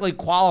specifically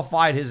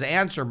qualified his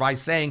answer by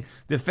saying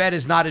the Fed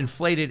has not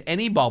inflated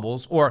any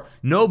bubbles or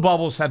no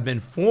bubbles have been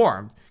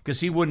formed, because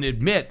he wouldn't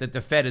admit that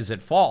the Fed is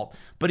at fault.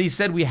 But he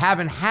said we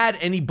haven't had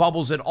any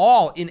bubbles at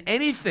all in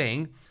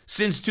anything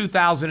since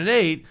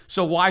 2008,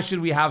 so why should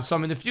we have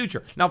some in the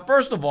future? Now,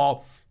 first of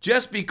all,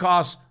 just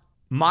because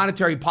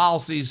monetary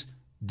policies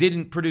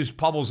didn't produce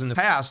bubbles in the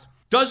past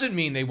doesn't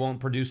mean they won't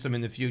produce them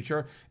in the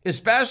future,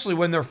 especially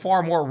when they're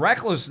far more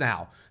reckless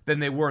now than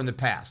they were in the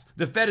past.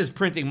 The Fed is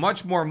printing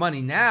much more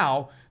money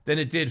now than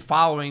it did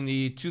following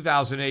the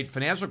 2008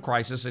 financial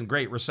crisis and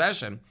Great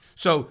Recession.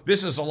 So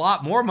this is a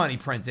lot more money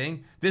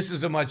printing. This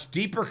is a much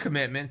deeper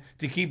commitment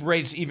to keep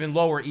rates even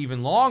lower,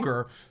 even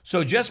longer.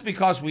 So just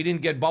because we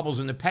didn't get bubbles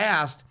in the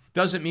past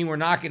doesn't mean we're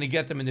not going to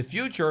get them in the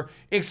future,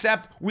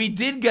 except we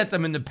did get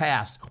them in the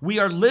past. We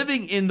are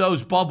living in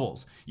those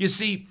bubbles. You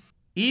see,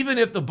 even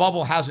if the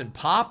bubble hasn't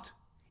popped,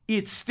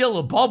 it's still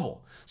a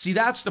bubble. See,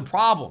 that's the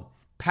problem.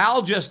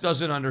 Powell just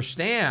doesn't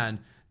understand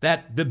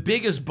that the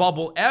biggest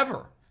bubble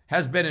ever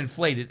has been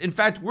inflated. In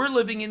fact, we're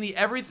living in the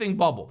everything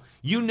bubble.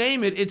 You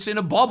name it, it's in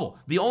a bubble.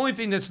 The only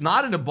thing that's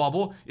not in a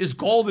bubble is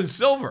gold and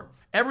silver.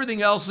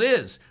 Everything else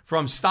is,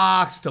 from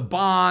stocks to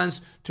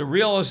bonds to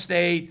real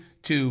estate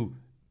to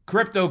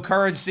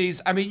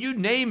cryptocurrencies. I mean, you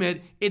name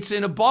it, it's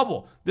in a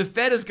bubble. The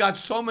Fed has got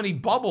so many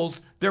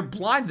bubbles, they're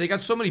blind. They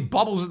got so many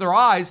bubbles in their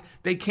eyes,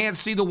 they can't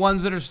see the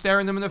ones that are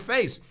staring them in the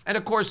face. And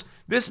of course,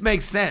 this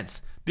makes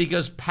sense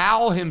because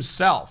Powell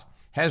himself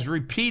has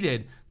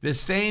repeated the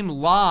same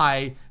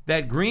lie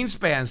that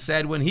Greenspan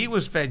said when he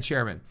was Fed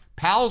chairman.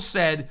 Powell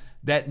said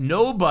that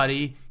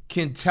nobody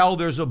can tell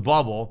there's a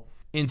bubble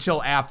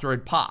until after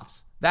it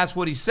pops. That's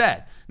what he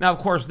said. Now, of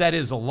course, that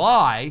is a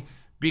lie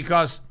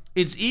because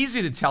it's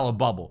easy to tell a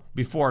bubble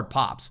before it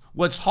pops.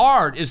 What's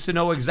hard is to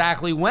know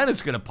exactly when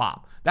it's going to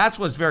pop. That's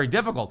what's very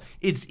difficult.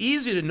 It's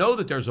easy to know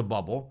that there's a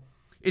bubble.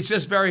 It's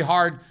just very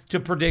hard to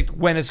predict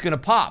when it's going to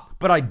pop.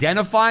 But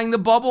identifying the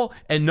bubble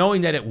and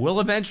knowing that it will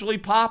eventually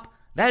pop,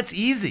 that's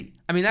easy.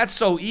 I mean, that's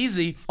so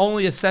easy,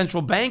 only a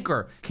central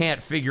banker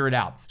can't figure it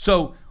out.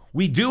 So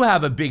we do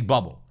have a big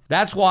bubble.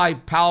 That's why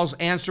Powell's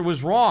answer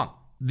was wrong.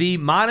 The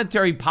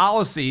monetary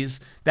policies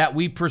that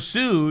we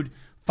pursued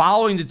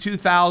following the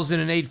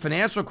 2008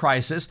 financial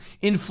crisis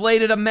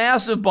inflated a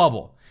massive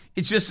bubble.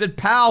 It's just that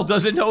Powell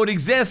doesn't know it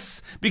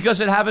exists because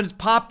it hasn't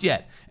popped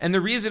yet. And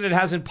the reason it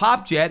hasn't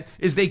popped yet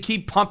is they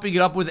keep pumping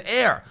it up with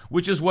air,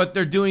 which is what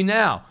they're doing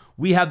now.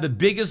 We have the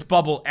biggest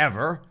bubble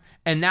ever,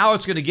 and now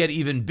it's going to get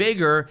even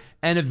bigger,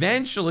 and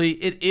eventually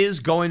it is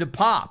going to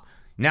pop.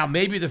 Now,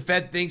 maybe the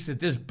Fed thinks that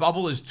this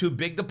bubble is too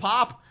big to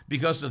pop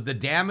because of the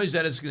damage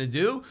that it's going to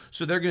do.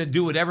 So they're going to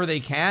do whatever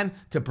they can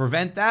to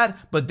prevent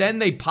that. But then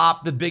they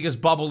pop the biggest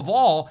bubble of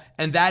all,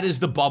 and that is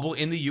the bubble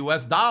in the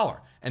US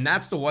dollar. And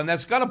that's the one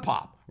that's going to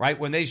pop, right?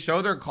 When they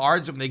show their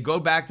cards and they go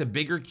back to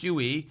bigger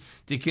QE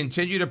to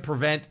continue to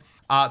prevent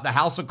the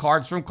house of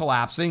cards from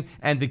collapsing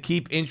and to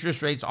keep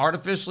interest rates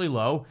artificially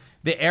low,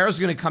 the air is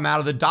going to come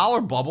out of the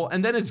dollar bubble,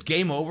 and then it's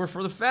game over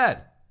for the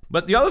Fed.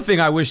 But the other thing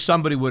I wish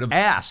somebody would have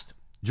asked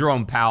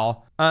Jerome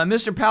Powell,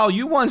 Mr. Powell,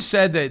 you once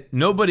said that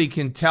nobody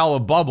can tell a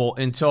bubble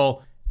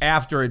until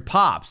after it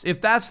pops. If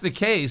that's the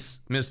case,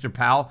 Mr.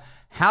 Powell,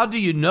 how do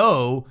you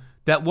know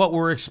that what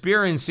we're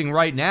experiencing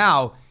right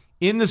now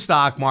in the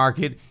stock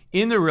market,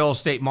 in the real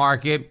estate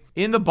market,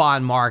 in the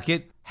bond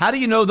market, how do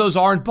you know those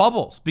aren't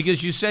bubbles?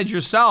 Because you said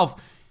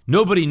yourself,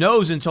 nobody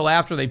knows until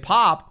after they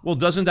pop. Well,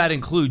 doesn't that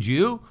include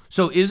you?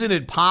 So isn't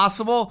it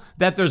possible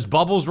that there's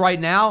bubbles right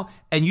now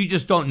and you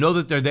just don't know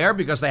that they're there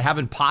because they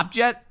haven't popped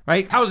yet,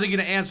 right? How is he going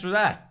to answer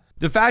that?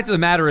 The fact of the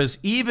matter is,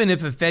 even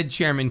if a Fed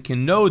chairman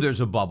can know there's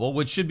a bubble,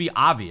 which should be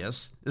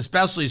obvious,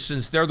 especially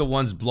since they're the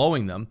ones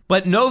blowing them,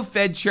 but no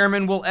Fed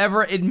chairman will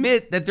ever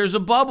admit that there's a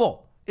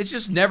bubble. It's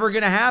just never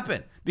going to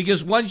happen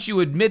because once you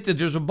admit that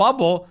there's a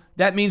bubble,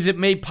 that means it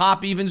may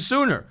pop even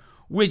sooner,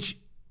 which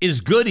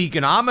is good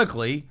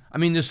economically. I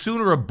mean, the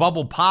sooner a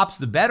bubble pops,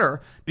 the better,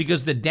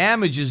 because the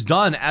damage is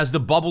done as the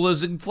bubble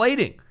is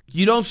inflating.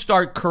 You don't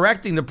start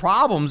correcting the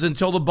problems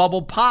until the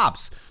bubble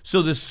pops.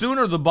 So the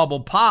sooner the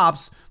bubble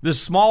pops, the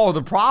smaller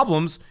the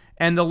problems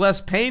and the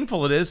less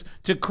painful it is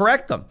to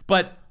correct them.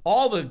 But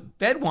all the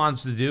Fed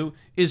wants to do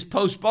is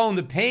postpone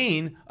the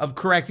pain of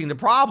correcting the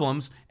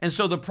problems. And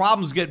so the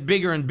problems get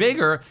bigger and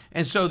bigger.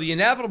 And so the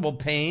inevitable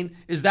pain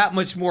is that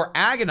much more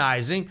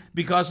agonizing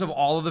because of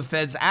all of the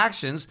Fed's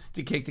actions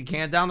to kick the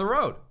can down the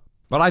road.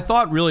 But I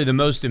thought really the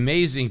most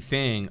amazing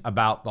thing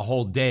about the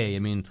whole day, I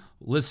mean,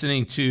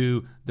 listening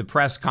to the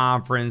press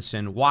conference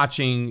and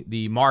watching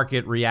the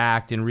market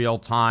react in real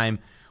time,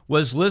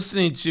 was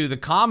listening to the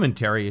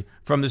commentary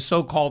from the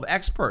so-called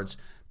experts.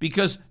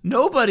 Because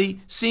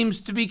nobody seems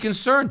to be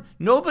concerned.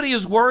 Nobody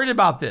is worried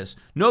about this.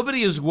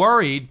 Nobody is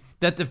worried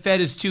that the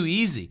Fed is too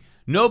easy.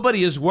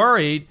 Nobody is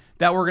worried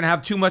that we're going to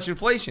have too much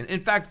inflation.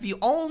 In fact, the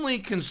only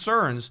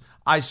concerns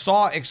I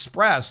saw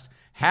expressed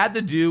had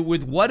to do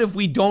with what if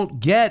we don't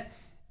get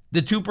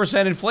the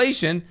 2%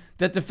 inflation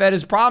that the Fed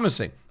is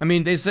promising. I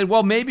mean, they said,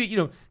 well, maybe,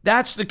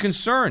 that's the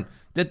concern,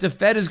 that the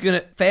Fed is going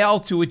to fail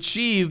to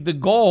achieve the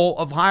goal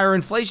of higher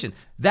inflation.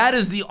 That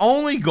is the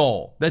only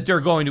goal that they're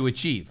going to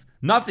achieve.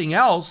 Nothing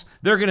else.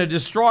 They're going to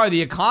destroy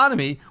the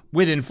economy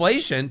with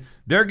inflation.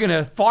 They're going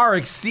to far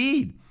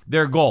exceed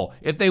their goal.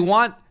 If they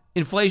want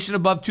inflation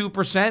above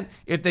 2%,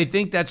 if they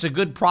think that's a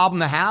good problem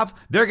to have,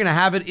 they're going to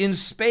have it in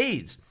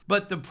spades.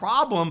 But the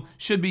problem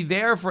should be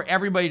there for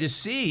everybody to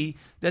see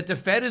that the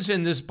Fed is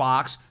in this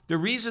box. The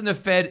reason the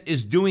Fed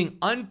is doing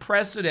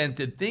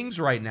unprecedented things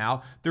right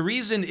now, the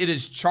reason it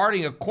is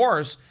charting a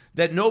course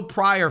that no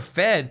prior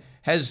Fed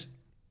has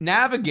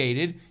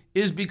navigated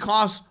is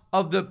because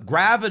of the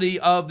gravity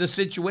of the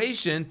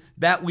situation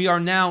that we are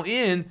now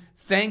in,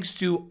 thanks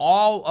to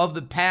all of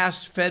the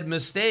past Fed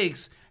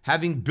mistakes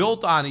having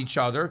built on each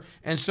other.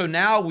 And so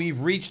now we've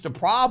reached a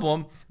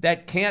problem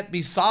that can't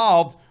be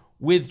solved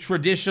with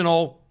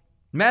traditional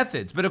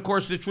methods. But of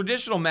course, the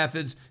traditional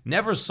methods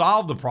never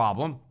solved the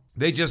problem.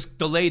 They just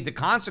delayed the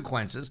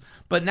consequences.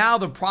 But now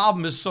the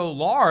problem is so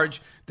large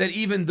that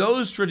even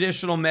those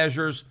traditional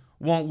measures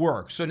won't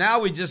work. So now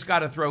we just got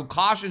to throw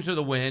caution to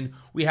the wind.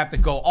 We have to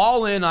go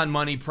all in on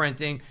money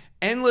printing,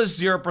 endless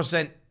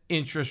 0%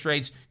 interest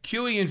rates,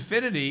 QE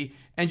infinity,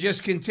 and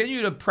just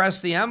continue to press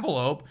the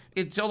envelope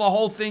until the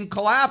whole thing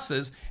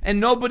collapses.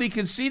 And nobody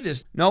can see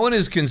this. No one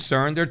is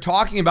concerned. They're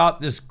talking about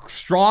this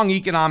strong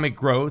economic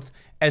growth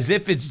as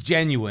if it's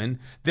genuine.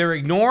 They're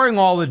ignoring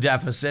all the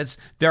deficits.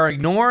 They're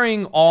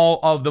ignoring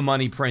all of the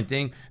money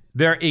printing.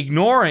 They're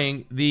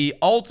ignoring the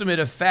ultimate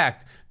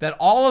effect that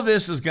all of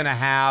this is going to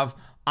have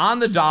on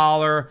the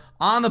dollar,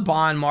 on the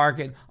bond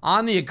market,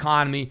 on the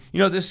economy. You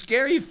know, the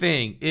scary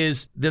thing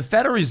is the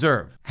Federal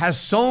Reserve has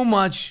so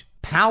much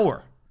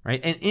power, right,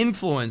 and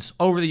influence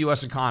over the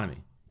U.S.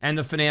 economy and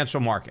the financial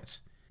markets.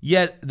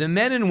 Yet the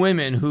men and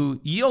women who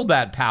yield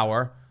that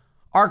power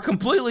are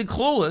completely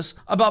clueless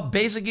about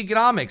basic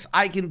economics.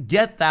 I can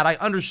get that. I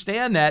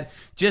understand that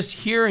just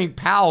hearing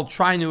Powell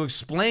trying to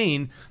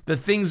explain the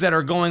things that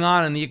are going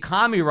on in the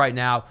economy right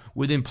now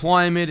with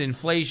employment,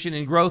 inflation,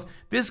 and growth.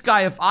 This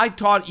guy, if I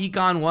taught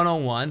Econ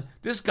 101,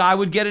 this guy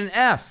would get an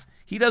F.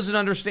 He doesn't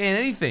understand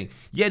anything,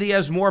 yet he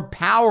has more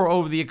power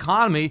over the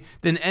economy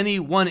than any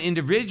one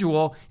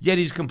individual, yet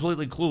he's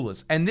completely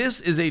clueless. And this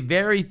is a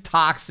very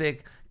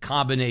toxic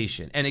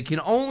combination, and it can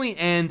only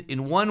end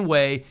in one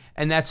way,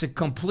 and that's a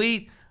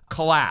complete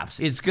collapse.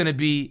 It's going to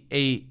be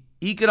a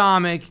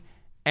economic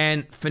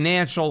and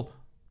financial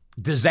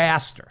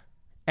disaster.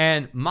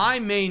 And my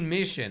main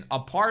mission,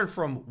 apart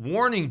from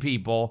warning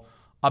people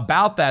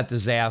about that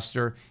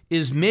disaster,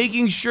 is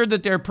making sure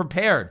that they're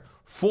prepared.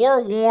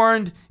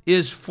 Forewarned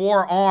is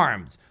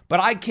forearmed, but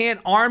I can't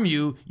arm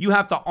you. You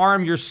have to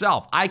arm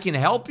yourself. I can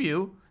help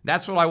you.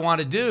 That's what I want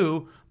to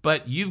do.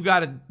 But you've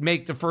got to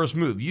make the first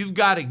move. You've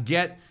got to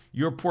get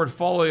your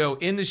portfolio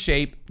into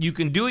shape. You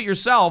can do it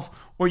yourself,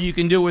 or you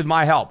can do it with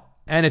my help.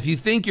 And if you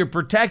think you're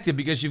protected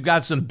because you've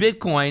got some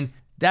Bitcoin,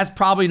 that's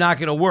probably not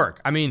going to work.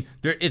 I mean,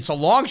 it's a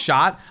long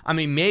shot. I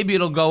mean, maybe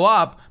it'll go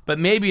up, but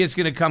maybe it's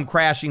going to come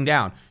crashing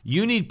down.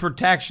 You need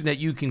protection that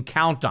you can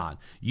count on.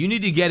 You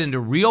need to get into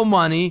real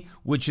money,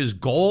 which is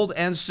gold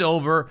and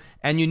silver,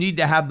 and you need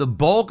to have the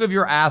bulk of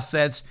your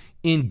assets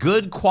in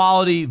good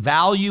quality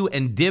value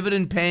and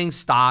dividend paying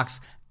stocks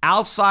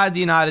outside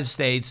the United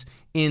States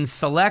in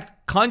select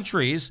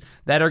countries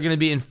that are going to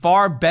be in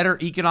far better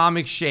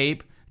economic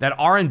shape, that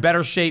are in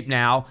better shape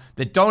now,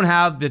 that don't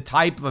have the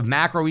type of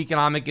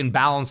macroeconomic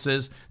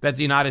imbalances that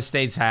the United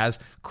States has,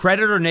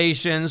 creditor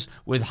nations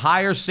with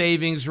higher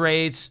savings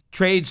rates,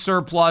 trade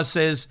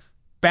surpluses,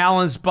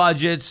 balanced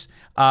budgets,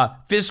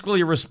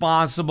 fiscally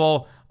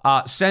responsible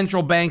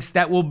central banks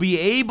that will be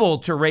able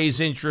to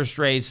raise interest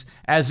rates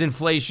as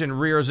inflation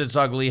rears its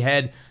ugly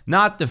head,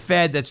 not the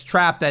Fed that's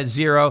trapped at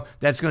zero,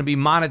 that's going to be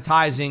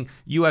monetizing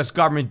U.S.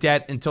 government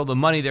debt until the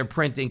money they're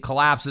printing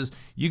collapses.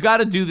 You got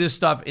to do this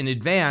stuff in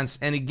advance.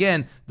 And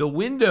again, the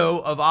window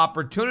of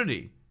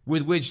opportunity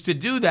with which to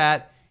do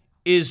that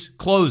is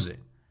closing.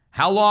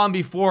 How long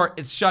before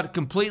it's shut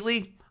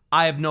completely?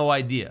 I have no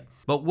idea.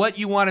 But what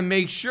you want to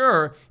make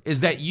sure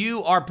is that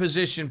you are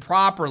positioned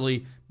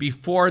properly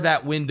before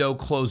that window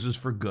closes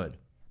for good.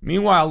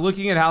 Meanwhile,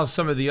 looking at how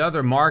some of the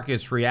other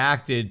markets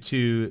reacted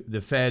to the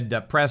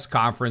Fed press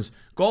conference,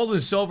 gold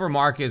and silver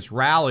markets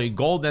rallied.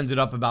 Gold ended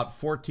up about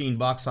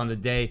 $14 on the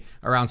day,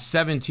 around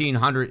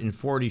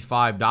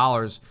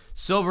 $1,745.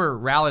 Silver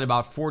rallied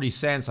about 40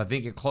 cents. I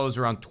think it closed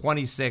around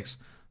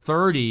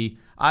 $26.30.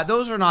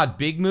 Those are not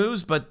big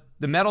moves, but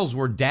the metals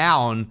were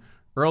down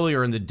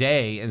earlier in the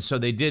day, and so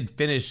they did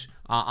finish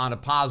on a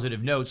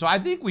positive note. So I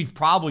think we've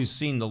probably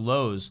seen the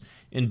lows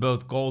in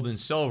both gold and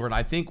silver, and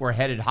I think we're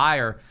headed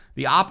higher.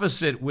 The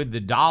opposite with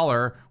the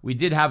dollar. We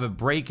did have a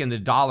break in the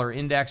dollar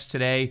index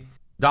today.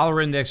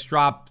 Dollar index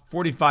dropped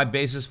 45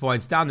 basis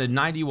points down to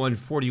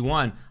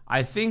 91.41.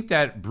 I think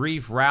that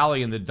brief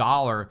rally in the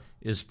dollar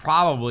is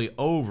probably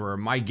over.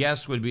 My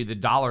guess would be the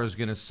dollar is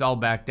going to sell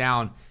back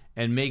down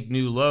and make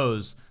new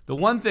lows. The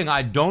one thing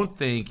I don't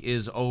think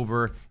is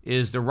over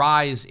is the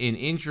rise in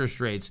interest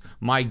rates.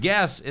 My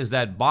guess is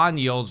that bond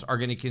yields are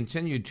going to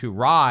continue to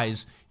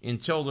rise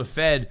until the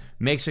Fed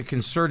makes a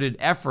concerted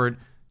effort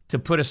to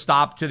put a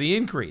stop to the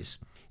increase.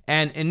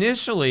 And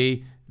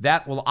initially,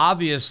 that will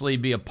obviously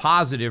be a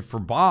positive for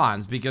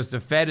bonds because the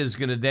Fed is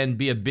going to then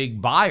be a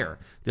big buyer.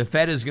 The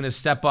Fed is going to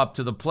step up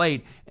to the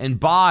plate and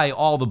buy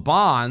all the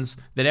bonds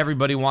that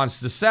everybody wants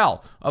to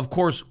sell. Of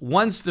course,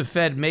 once the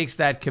Fed makes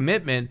that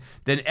commitment,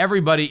 then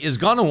everybody is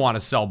going to want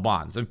to sell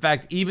bonds. In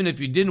fact, even if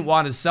you didn't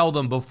want to sell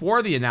them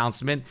before the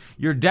announcement,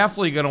 you're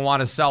definitely going to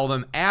want to sell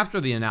them after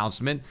the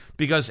announcement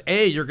because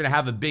A, you're going to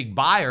have a big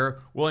buyer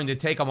willing to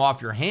take them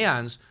off your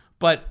hands.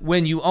 But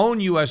when you own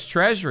U.S.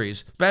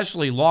 Treasuries,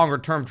 especially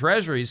longer-term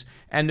Treasuries,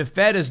 and the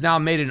Fed has now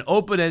made an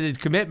open-ended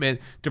commitment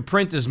to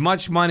print as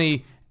much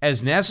money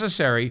as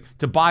necessary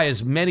to buy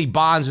as many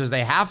bonds as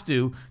they have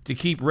to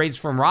keep rates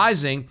from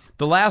rising,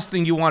 the last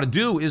thing you want to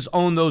do is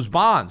own those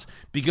bonds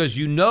because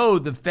you know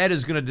the Fed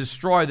is going to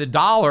destroy the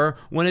dollar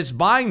when it's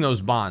buying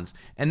those bonds.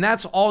 And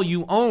that's all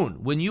you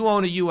own. When you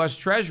own a U.S.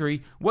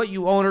 Treasury, what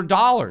you own are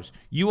dollars.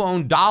 You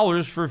own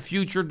dollars for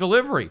future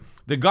delivery.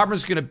 The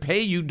government's going to pay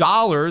you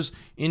dollars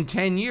in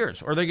 10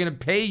 years, or they're going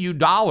to pay you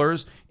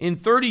dollars in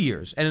 30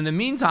 years. And in the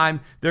meantime,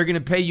 they're going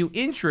to pay you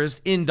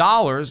interest in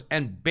dollars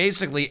and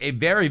basically a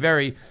very,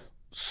 very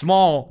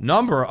small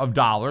number of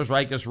dollars,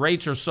 right? Because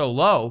rates are so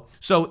low.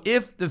 So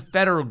if the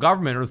federal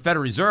government or the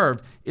Federal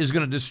Reserve is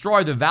going to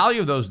destroy the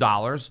value of those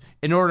dollars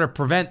in order to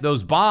prevent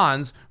those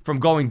bonds from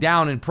going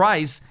down in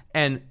price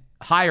and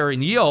higher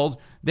in yield,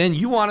 then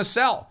you want to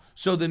sell.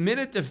 So the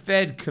minute the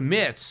Fed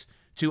commits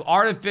to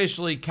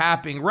artificially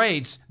capping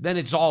rates, then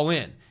it's all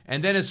in.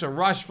 And then it's a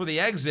rush for the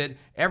exit.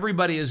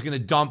 Everybody is going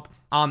to dump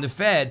on the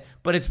Fed,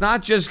 but it's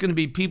not just going to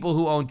be people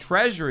who own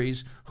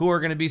treasuries who are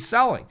going to be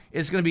selling.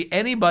 It's going to be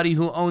anybody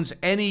who owns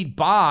any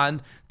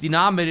bond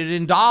denominated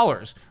in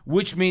dollars,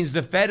 which means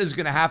the Fed is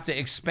going to have to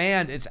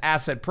expand its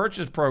asset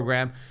purchase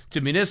program to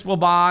municipal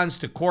bonds,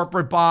 to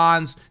corporate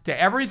bonds, to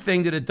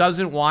everything that it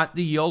doesn't want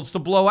the yields to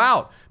blow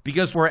out.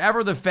 Because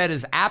wherever the Fed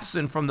is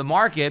absent from the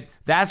market,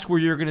 that's where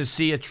you're going to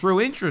see a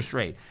true interest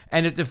rate.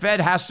 And if the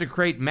Fed has to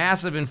create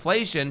massive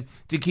inflation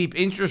to keep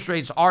interest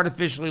rates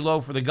artificially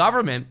low for the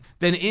government,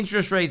 then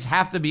interest rates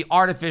have to be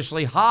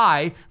artificially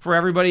high for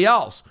everybody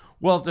else.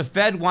 Well, if the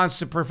Fed wants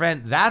to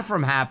prevent that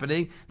from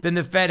happening, then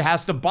the Fed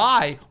has to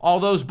buy all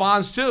those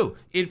bonds too,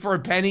 in for a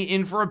penny,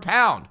 in for a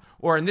pound,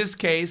 or in this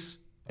case,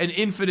 an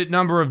infinite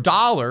number of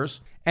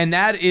dollars. And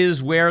that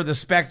is where the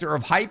specter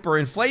of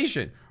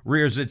hyperinflation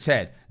rears its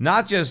head.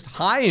 Not just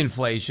high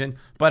inflation,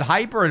 but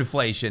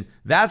hyperinflation.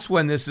 That's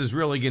when this is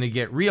really going to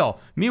get real.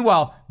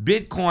 Meanwhile,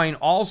 Bitcoin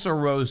also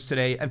rose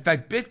today. In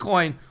fact,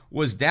 Bitcoin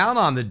was down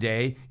on the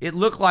day. It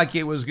looked like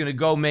it was going to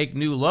go make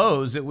new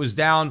lows. It was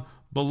down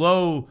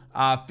below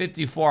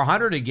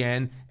 5,400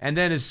 again. And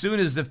then as soon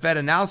as the Fed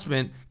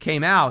announcement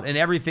came out and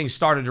everything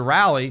started to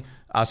rally,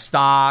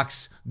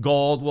 stocks,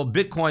 gold, well,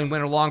 Bitcoin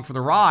went along for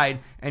the ride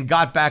and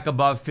got back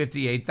above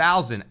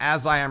 58,000.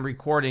 As I am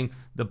recording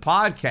the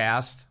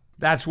podcast,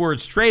 that's where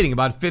it's trading,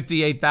 about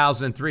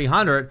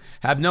 58,300.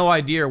 Have no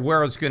idea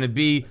where it's going to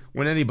be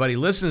when anybody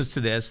listens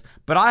to this,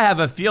 but I have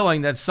a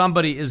feeling that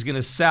somebody is going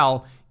to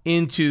sell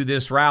into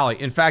this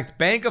rally. In fact,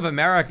 Bank of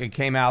America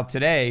came out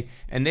today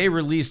and they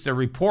released a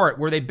report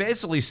where they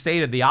basically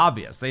stated the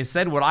obvious. They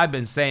said what I've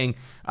been saying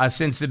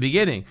since the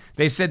beginning.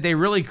 They said they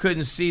really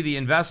couldn't see the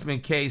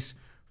investment case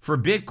for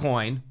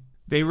Bitcoin.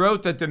 They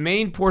wrote that the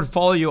main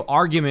portfolio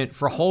argument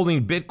for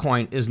holding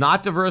Bitcoin is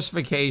not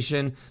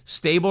diversification,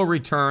 stable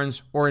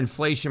returns, or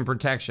inflation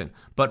protection,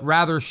 but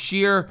rather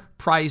sheer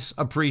price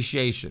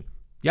appreciation.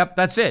 Yep,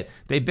 that's it.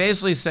 They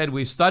basically said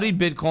we studied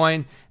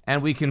Bitcoin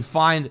and we can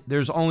find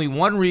there's only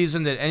one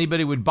reason that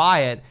anybody would buy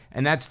it,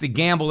 and that's to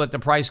gamble that the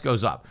price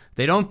goes up.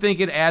 They don't think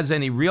it adds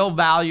any real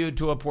value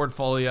to a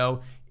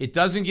portfolio. It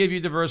doesn't give you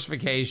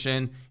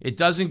diversification. It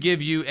doesn't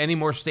give you any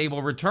more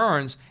stable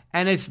returns,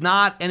 and it's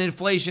not an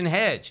inflation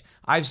hedge.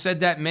 I've said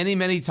that many,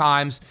 many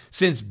times.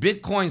 Since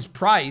Bitcoin's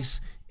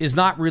price is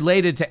not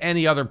related to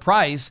any other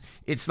price,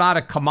 it's not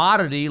a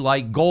commodity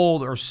like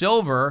gold or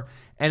silver,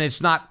 and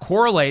it's not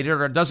correlated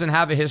or doesn't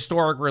have a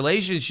historic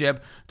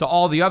relationship to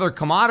all the other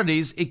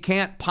commodities, it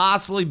can't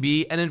possibly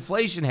be an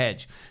inflation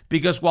hedge.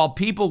 Because while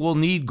people will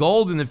need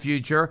gold in the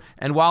future,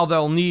 and while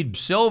they'll need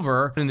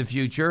silver in the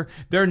future,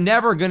 they're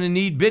never going to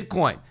need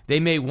Bitcoin. They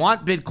may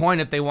want Bitcoin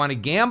if they want to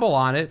gamble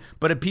on it,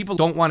 but if people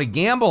don't want to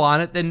gamble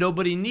on it, then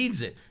nobody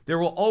needs it. There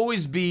will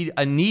always be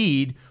a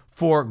need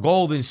for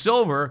gold and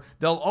silver.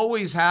 They'll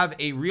always have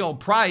a real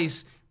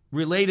price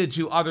related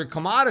to other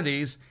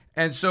commodities,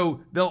 and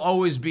so there'll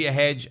always be a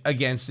hedge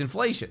against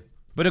inflation.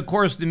 But of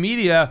course, the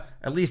media,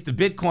 at least the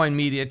Bitcoin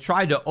media,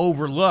 tried to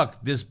overlook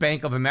this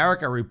Bank of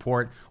America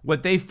report.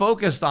 What they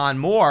focused on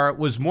more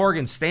was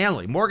Morgan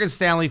Stanley. Morgan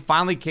Stanley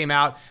finally came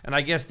out, and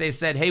I guess they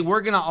said, hey,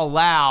 we're going to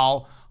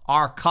allow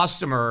our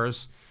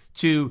customers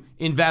to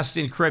invest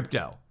in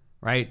crypto,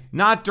 right?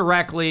 Not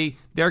directly.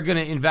 They're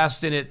going to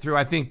invest in it through,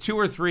 I think, 2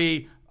 or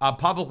 3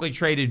 publicly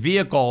traded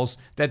vehicles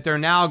that they're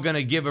now going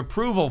to give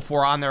approval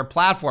for on their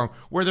platform,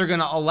 where they're going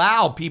to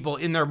allow people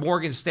in their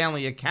Morgan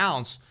Stanley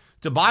accounts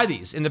to buy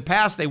these. In the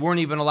past, they weren't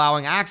even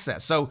allowing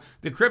access. So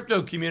the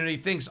crypto community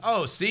thinks,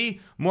 oh,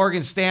 see,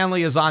 Morgan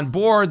Stanley is on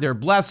board. They're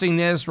blessing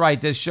this, right?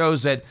 This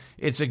shows that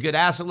it's a good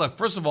asset. Look,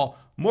 first of all,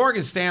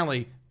 Morgan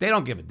Stanley, they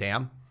don't give a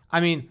damn. I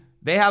mean,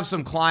 they have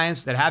some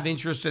clients that have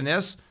interest in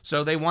this,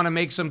 so they want to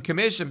make some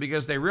commission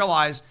because they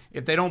realize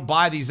if they don't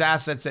buy these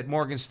assets at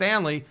Morgan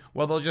Stanley,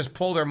 well, they'll just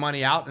pull their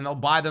money out and they'll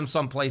buy them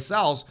someplace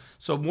else.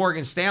 So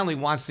Morgan Stanley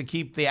wants to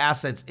keep the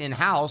assets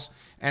in-house,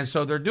 and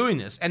so they're doing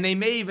this. And they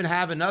may even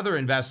have another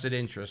invested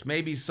interest.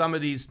 Maybe some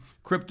of these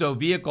crypto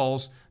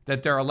vehicles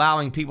that they're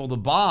allowing people to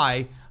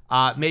buy,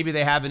 maybe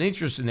they have an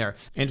interest in there.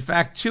 In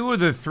fact, 2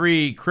 of the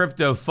 3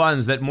 crypto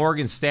funds that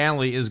Morgan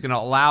Stanley is going to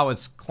allow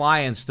its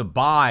clients to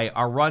buy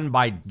are run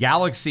by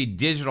Galaxy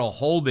Digital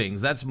Holdings.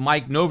 That's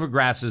Mike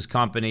Novogratz's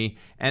company.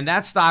 And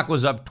that stock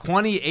was up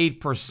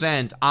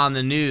 28% on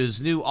the news,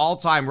 new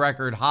all-time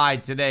record high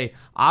today.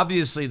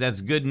 Obviously,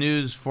 that's good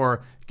news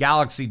for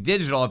Galaxy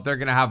Digital if they're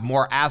going to have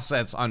more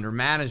assets under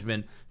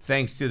management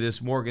thanks to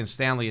this Morgan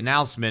Stanley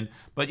announcement.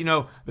 But,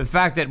 the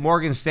fact that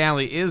Morgan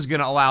Stanley is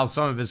going to allow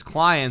some of his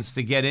clients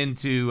to get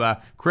into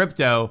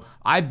crypto,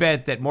 I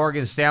bet that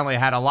Morgan Stanley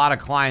had a lot of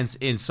clients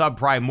in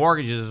subprime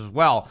mortgages as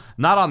well,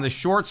 not on the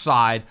short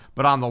side,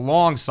 but on the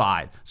long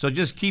side. So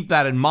just keep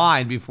that in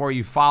mind before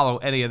you follow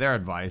any of their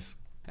advice.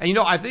 And,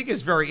 I think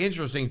it's very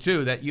interesting,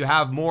 too, that you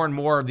have more and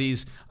more of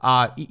these,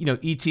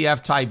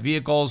 ETF-type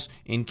vehicles.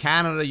 In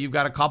Canada, you've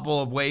got a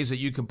couple of ways that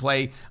you can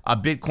play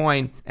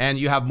Bitcoin, and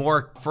you have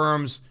more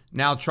firms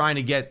now trying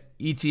to get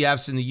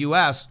ETFs in the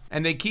U.S.,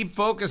 and they keep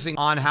focusing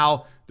on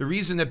how the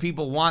reason that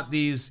people want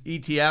these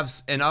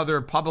ETFs and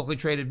other publicly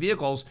traded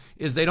vehicles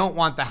is they don't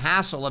want the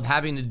hassle of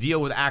having to deal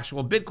with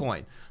actual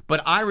Bitcoin.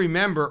 But I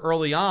remember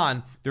early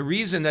on, the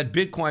reason that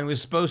Bitcoin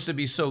was supposed to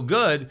be so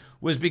good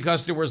was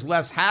because there was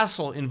less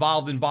hassle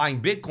involved in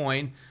buying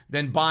Bitcoin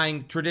than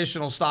buying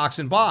traditional stocks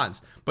and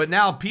bonds. But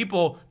now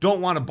people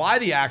don't want to buy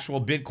the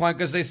actual Bitcoin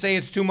because they say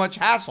it's too much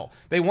hassle.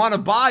 They want to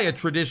buy a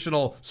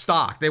traditional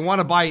stock. They want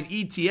to buy an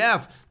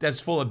ETF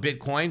that's full of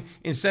Bitcoin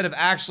instead of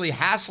actually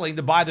hassling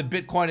to buy the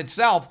Bitcoin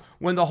itself,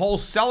 when the whole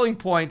selling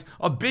point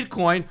of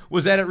Bitcoin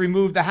was that it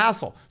removed the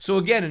hassle. So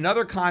again,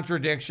 another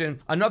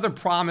contradiction, another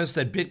promise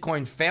that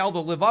Bitcoin failed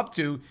to live up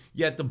to,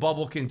 yet the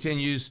bubble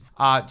continues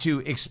to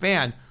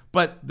expand.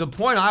 But the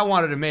point I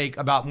wanted to make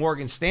about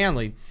Morgan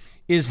Stanley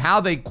is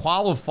how they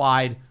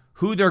qualified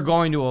who they're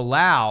going to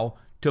allow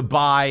to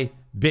buy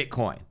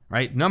Bitcoin,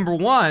 right? Number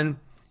one,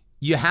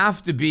 you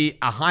have to be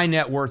a high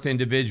net worth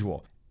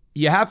individual.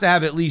 You have to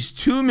have at least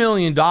 $2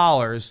 million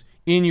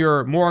in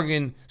your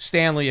Morgan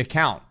Stanley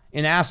account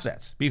in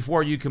assets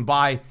before you can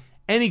buy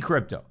any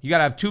crypto. You got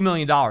to have $2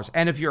 million.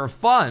 And if you're a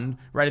fund,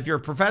 right, if you're a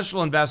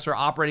professional investor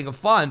operating a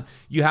fund,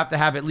 you have to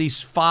have at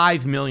least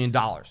 $5 million.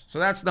 So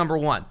that's number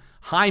one,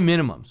 high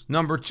minimums.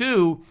 Number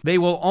two, they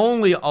will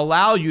only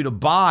allow you to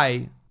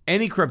buy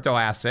any crypto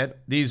asset,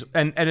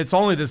 and it's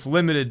only this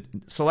limited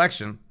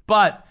selection,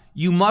 but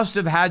you must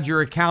have had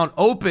your account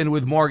open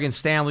with Morgan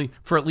Stanley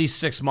for at least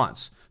 6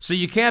 months. So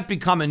you can't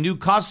become a new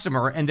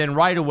customer and then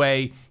right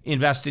away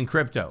invest in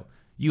crypto.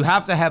 You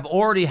have to have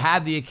already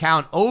had the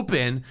account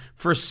open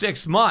for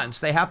 6 months.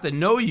 They have to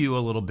know you a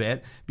little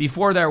bit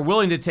before they're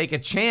willing to take a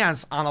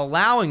chance on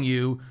allowing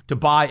you to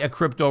buy a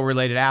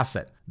crypto-related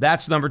asset.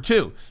 That's number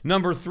two.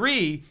 Number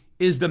three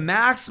is the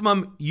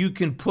maximum you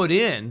can put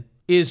in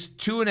is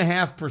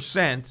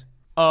 2.5%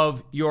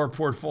 of your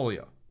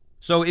portfolio.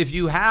 So if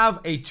you have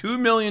a $2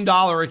 million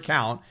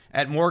account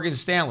at Morgan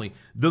Stanley,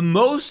 the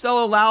most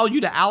they'll allow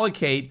you to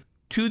allocate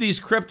to these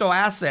crypto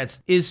assets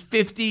is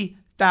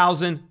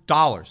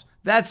 $50,000.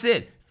 That's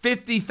it,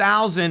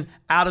 $50,000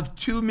 out of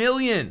 $2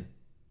 million.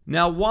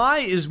 Now, why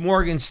is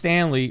Morgan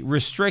Stanley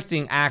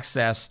restricting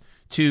access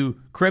to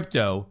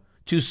crypto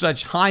to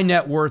such high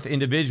net worth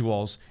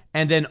individuals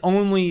and then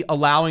only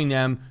allowing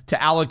them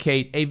to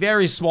allocate a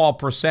very small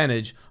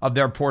percentage of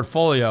their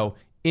portfolio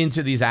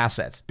into these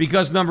assets?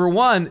 Because number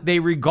one, they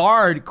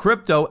regard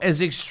crypto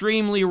as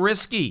extremely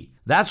risky.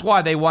 That's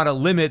why they want to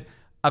limit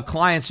a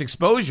client's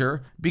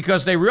exposure,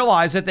 because they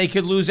realize that they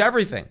could lose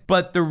everything.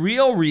 But the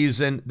real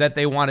reason that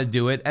they want to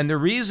do it, and the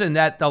reason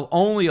that they'll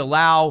only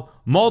allow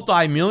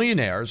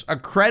multimillionaires,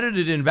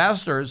 accredited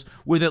investors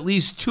with at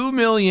least $2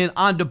 million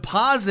on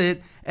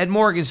deposit at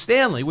Morgan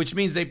Stanley, which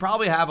means they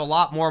probably have a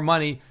lot more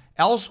money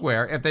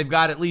elsewhere if they've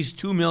got at least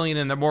 $2 million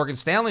in their Morgan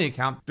Stanley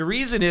account. The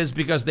reason is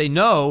because they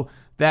know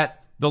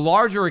that the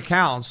larger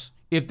accounts,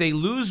 if they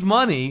lose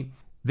money,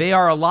 they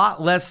are a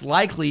lot less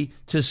likely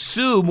to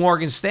sue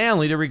Morgan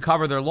Stanley to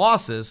recover their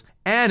losses.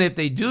 And if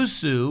they do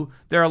sue,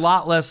 they're a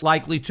lot less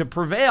likely to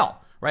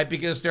prevail, right?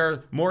 Because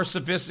they're more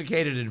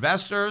sophisticated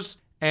investors.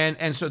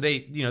 And so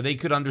they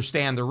could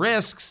understand the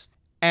risks.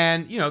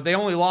 And, they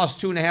only lost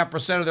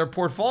 2.5% of their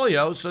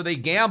portfolio. So they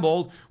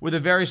gambled with a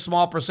very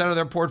small percent of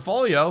their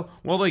portfolio.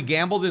 Well, they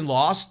gambled and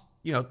lost,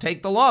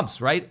 take the lumps,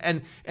 right?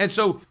 And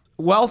so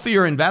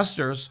wealthier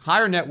investors,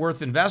 higher net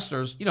worth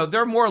investors,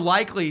 they're more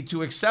likely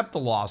to accept the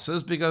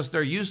losses because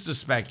they're used to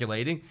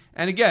speculating.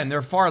 And again,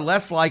 they're far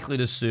less likely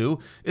to sue,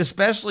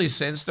 especially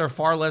since they're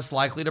far less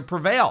likely to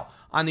prevail.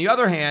 On the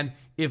other hand,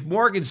 if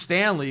Morgan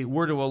Stanley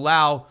were to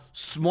allow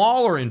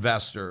smaller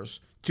investors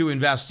to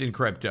invest in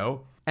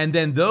crypto, and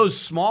then those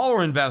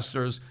smaller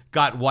investors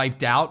got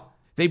wiped out,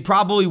 they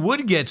probably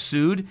would get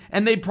sued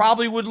and they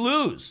probably would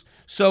lose.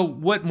 So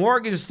what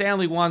Morgan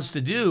Stanley wants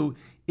to do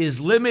is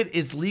limit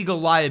its legal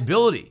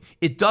liability.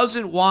 It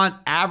doesn't want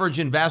average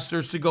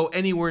investors to go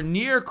anywhere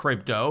near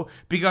crypto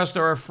because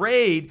they're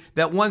afraid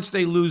that once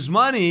they lose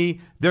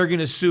money, they're going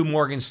to sue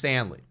Morgan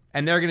Stanley.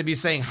 And they're going to be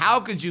saying, how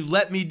could you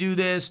let me do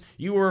this?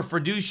 You were a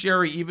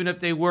fiduciary even if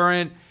they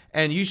weren't.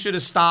 And you should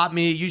have stopped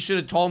me. You should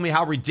have told me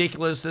how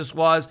ridiculous this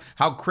was,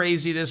 how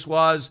crazy this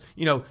was.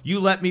 You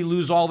let me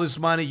lose all this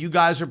money. You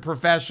guys are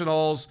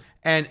professionals.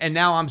 And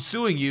now I'm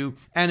suing you.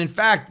 And in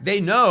fact,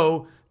 they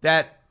know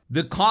that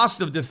the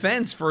cost of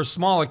defense for a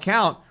small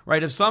account, right?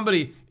 right?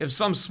 If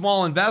some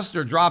small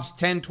investor drops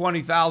 $10,000,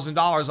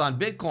 $20,000 on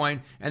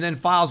Bitcoin and then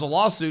files a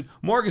lawsuit,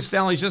 Morgan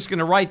Stanley's just going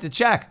to write the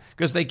check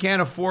because they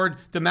can't afford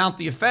to mount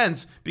the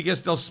offense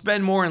because they'll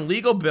spend more in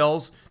legal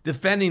bills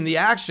defending the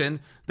action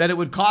than it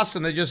would cost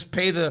them to just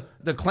pay the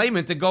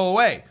claimant to go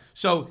away.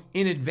 So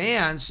in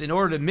advance, in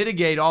order to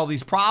mitigate all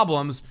these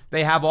problems,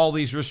 they have all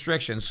these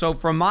restrictions. So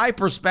from my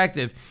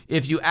perspective,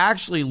 if you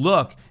actually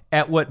look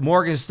at what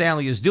Morgan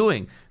Stanley is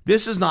doing,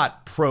 this is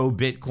not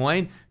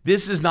pro-Bitcoin.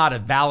 This is not a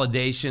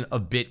validation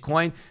of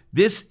Bitcoin.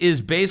 This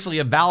is basically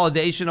a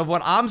validation of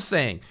what I'm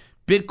saying.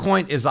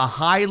 Bitcoin is a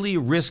highly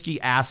risky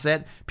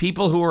asset.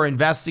 People who are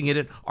investing in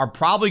it are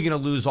probably going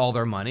to lose all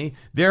their money.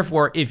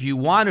 Therefore, if you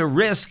want to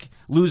risk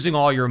losing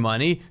all your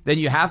money, then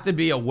you have to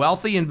be a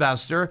wealthy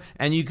investor,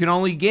 and you can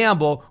only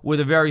gamble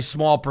with a very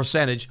small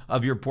percentage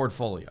of your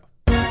portfolio.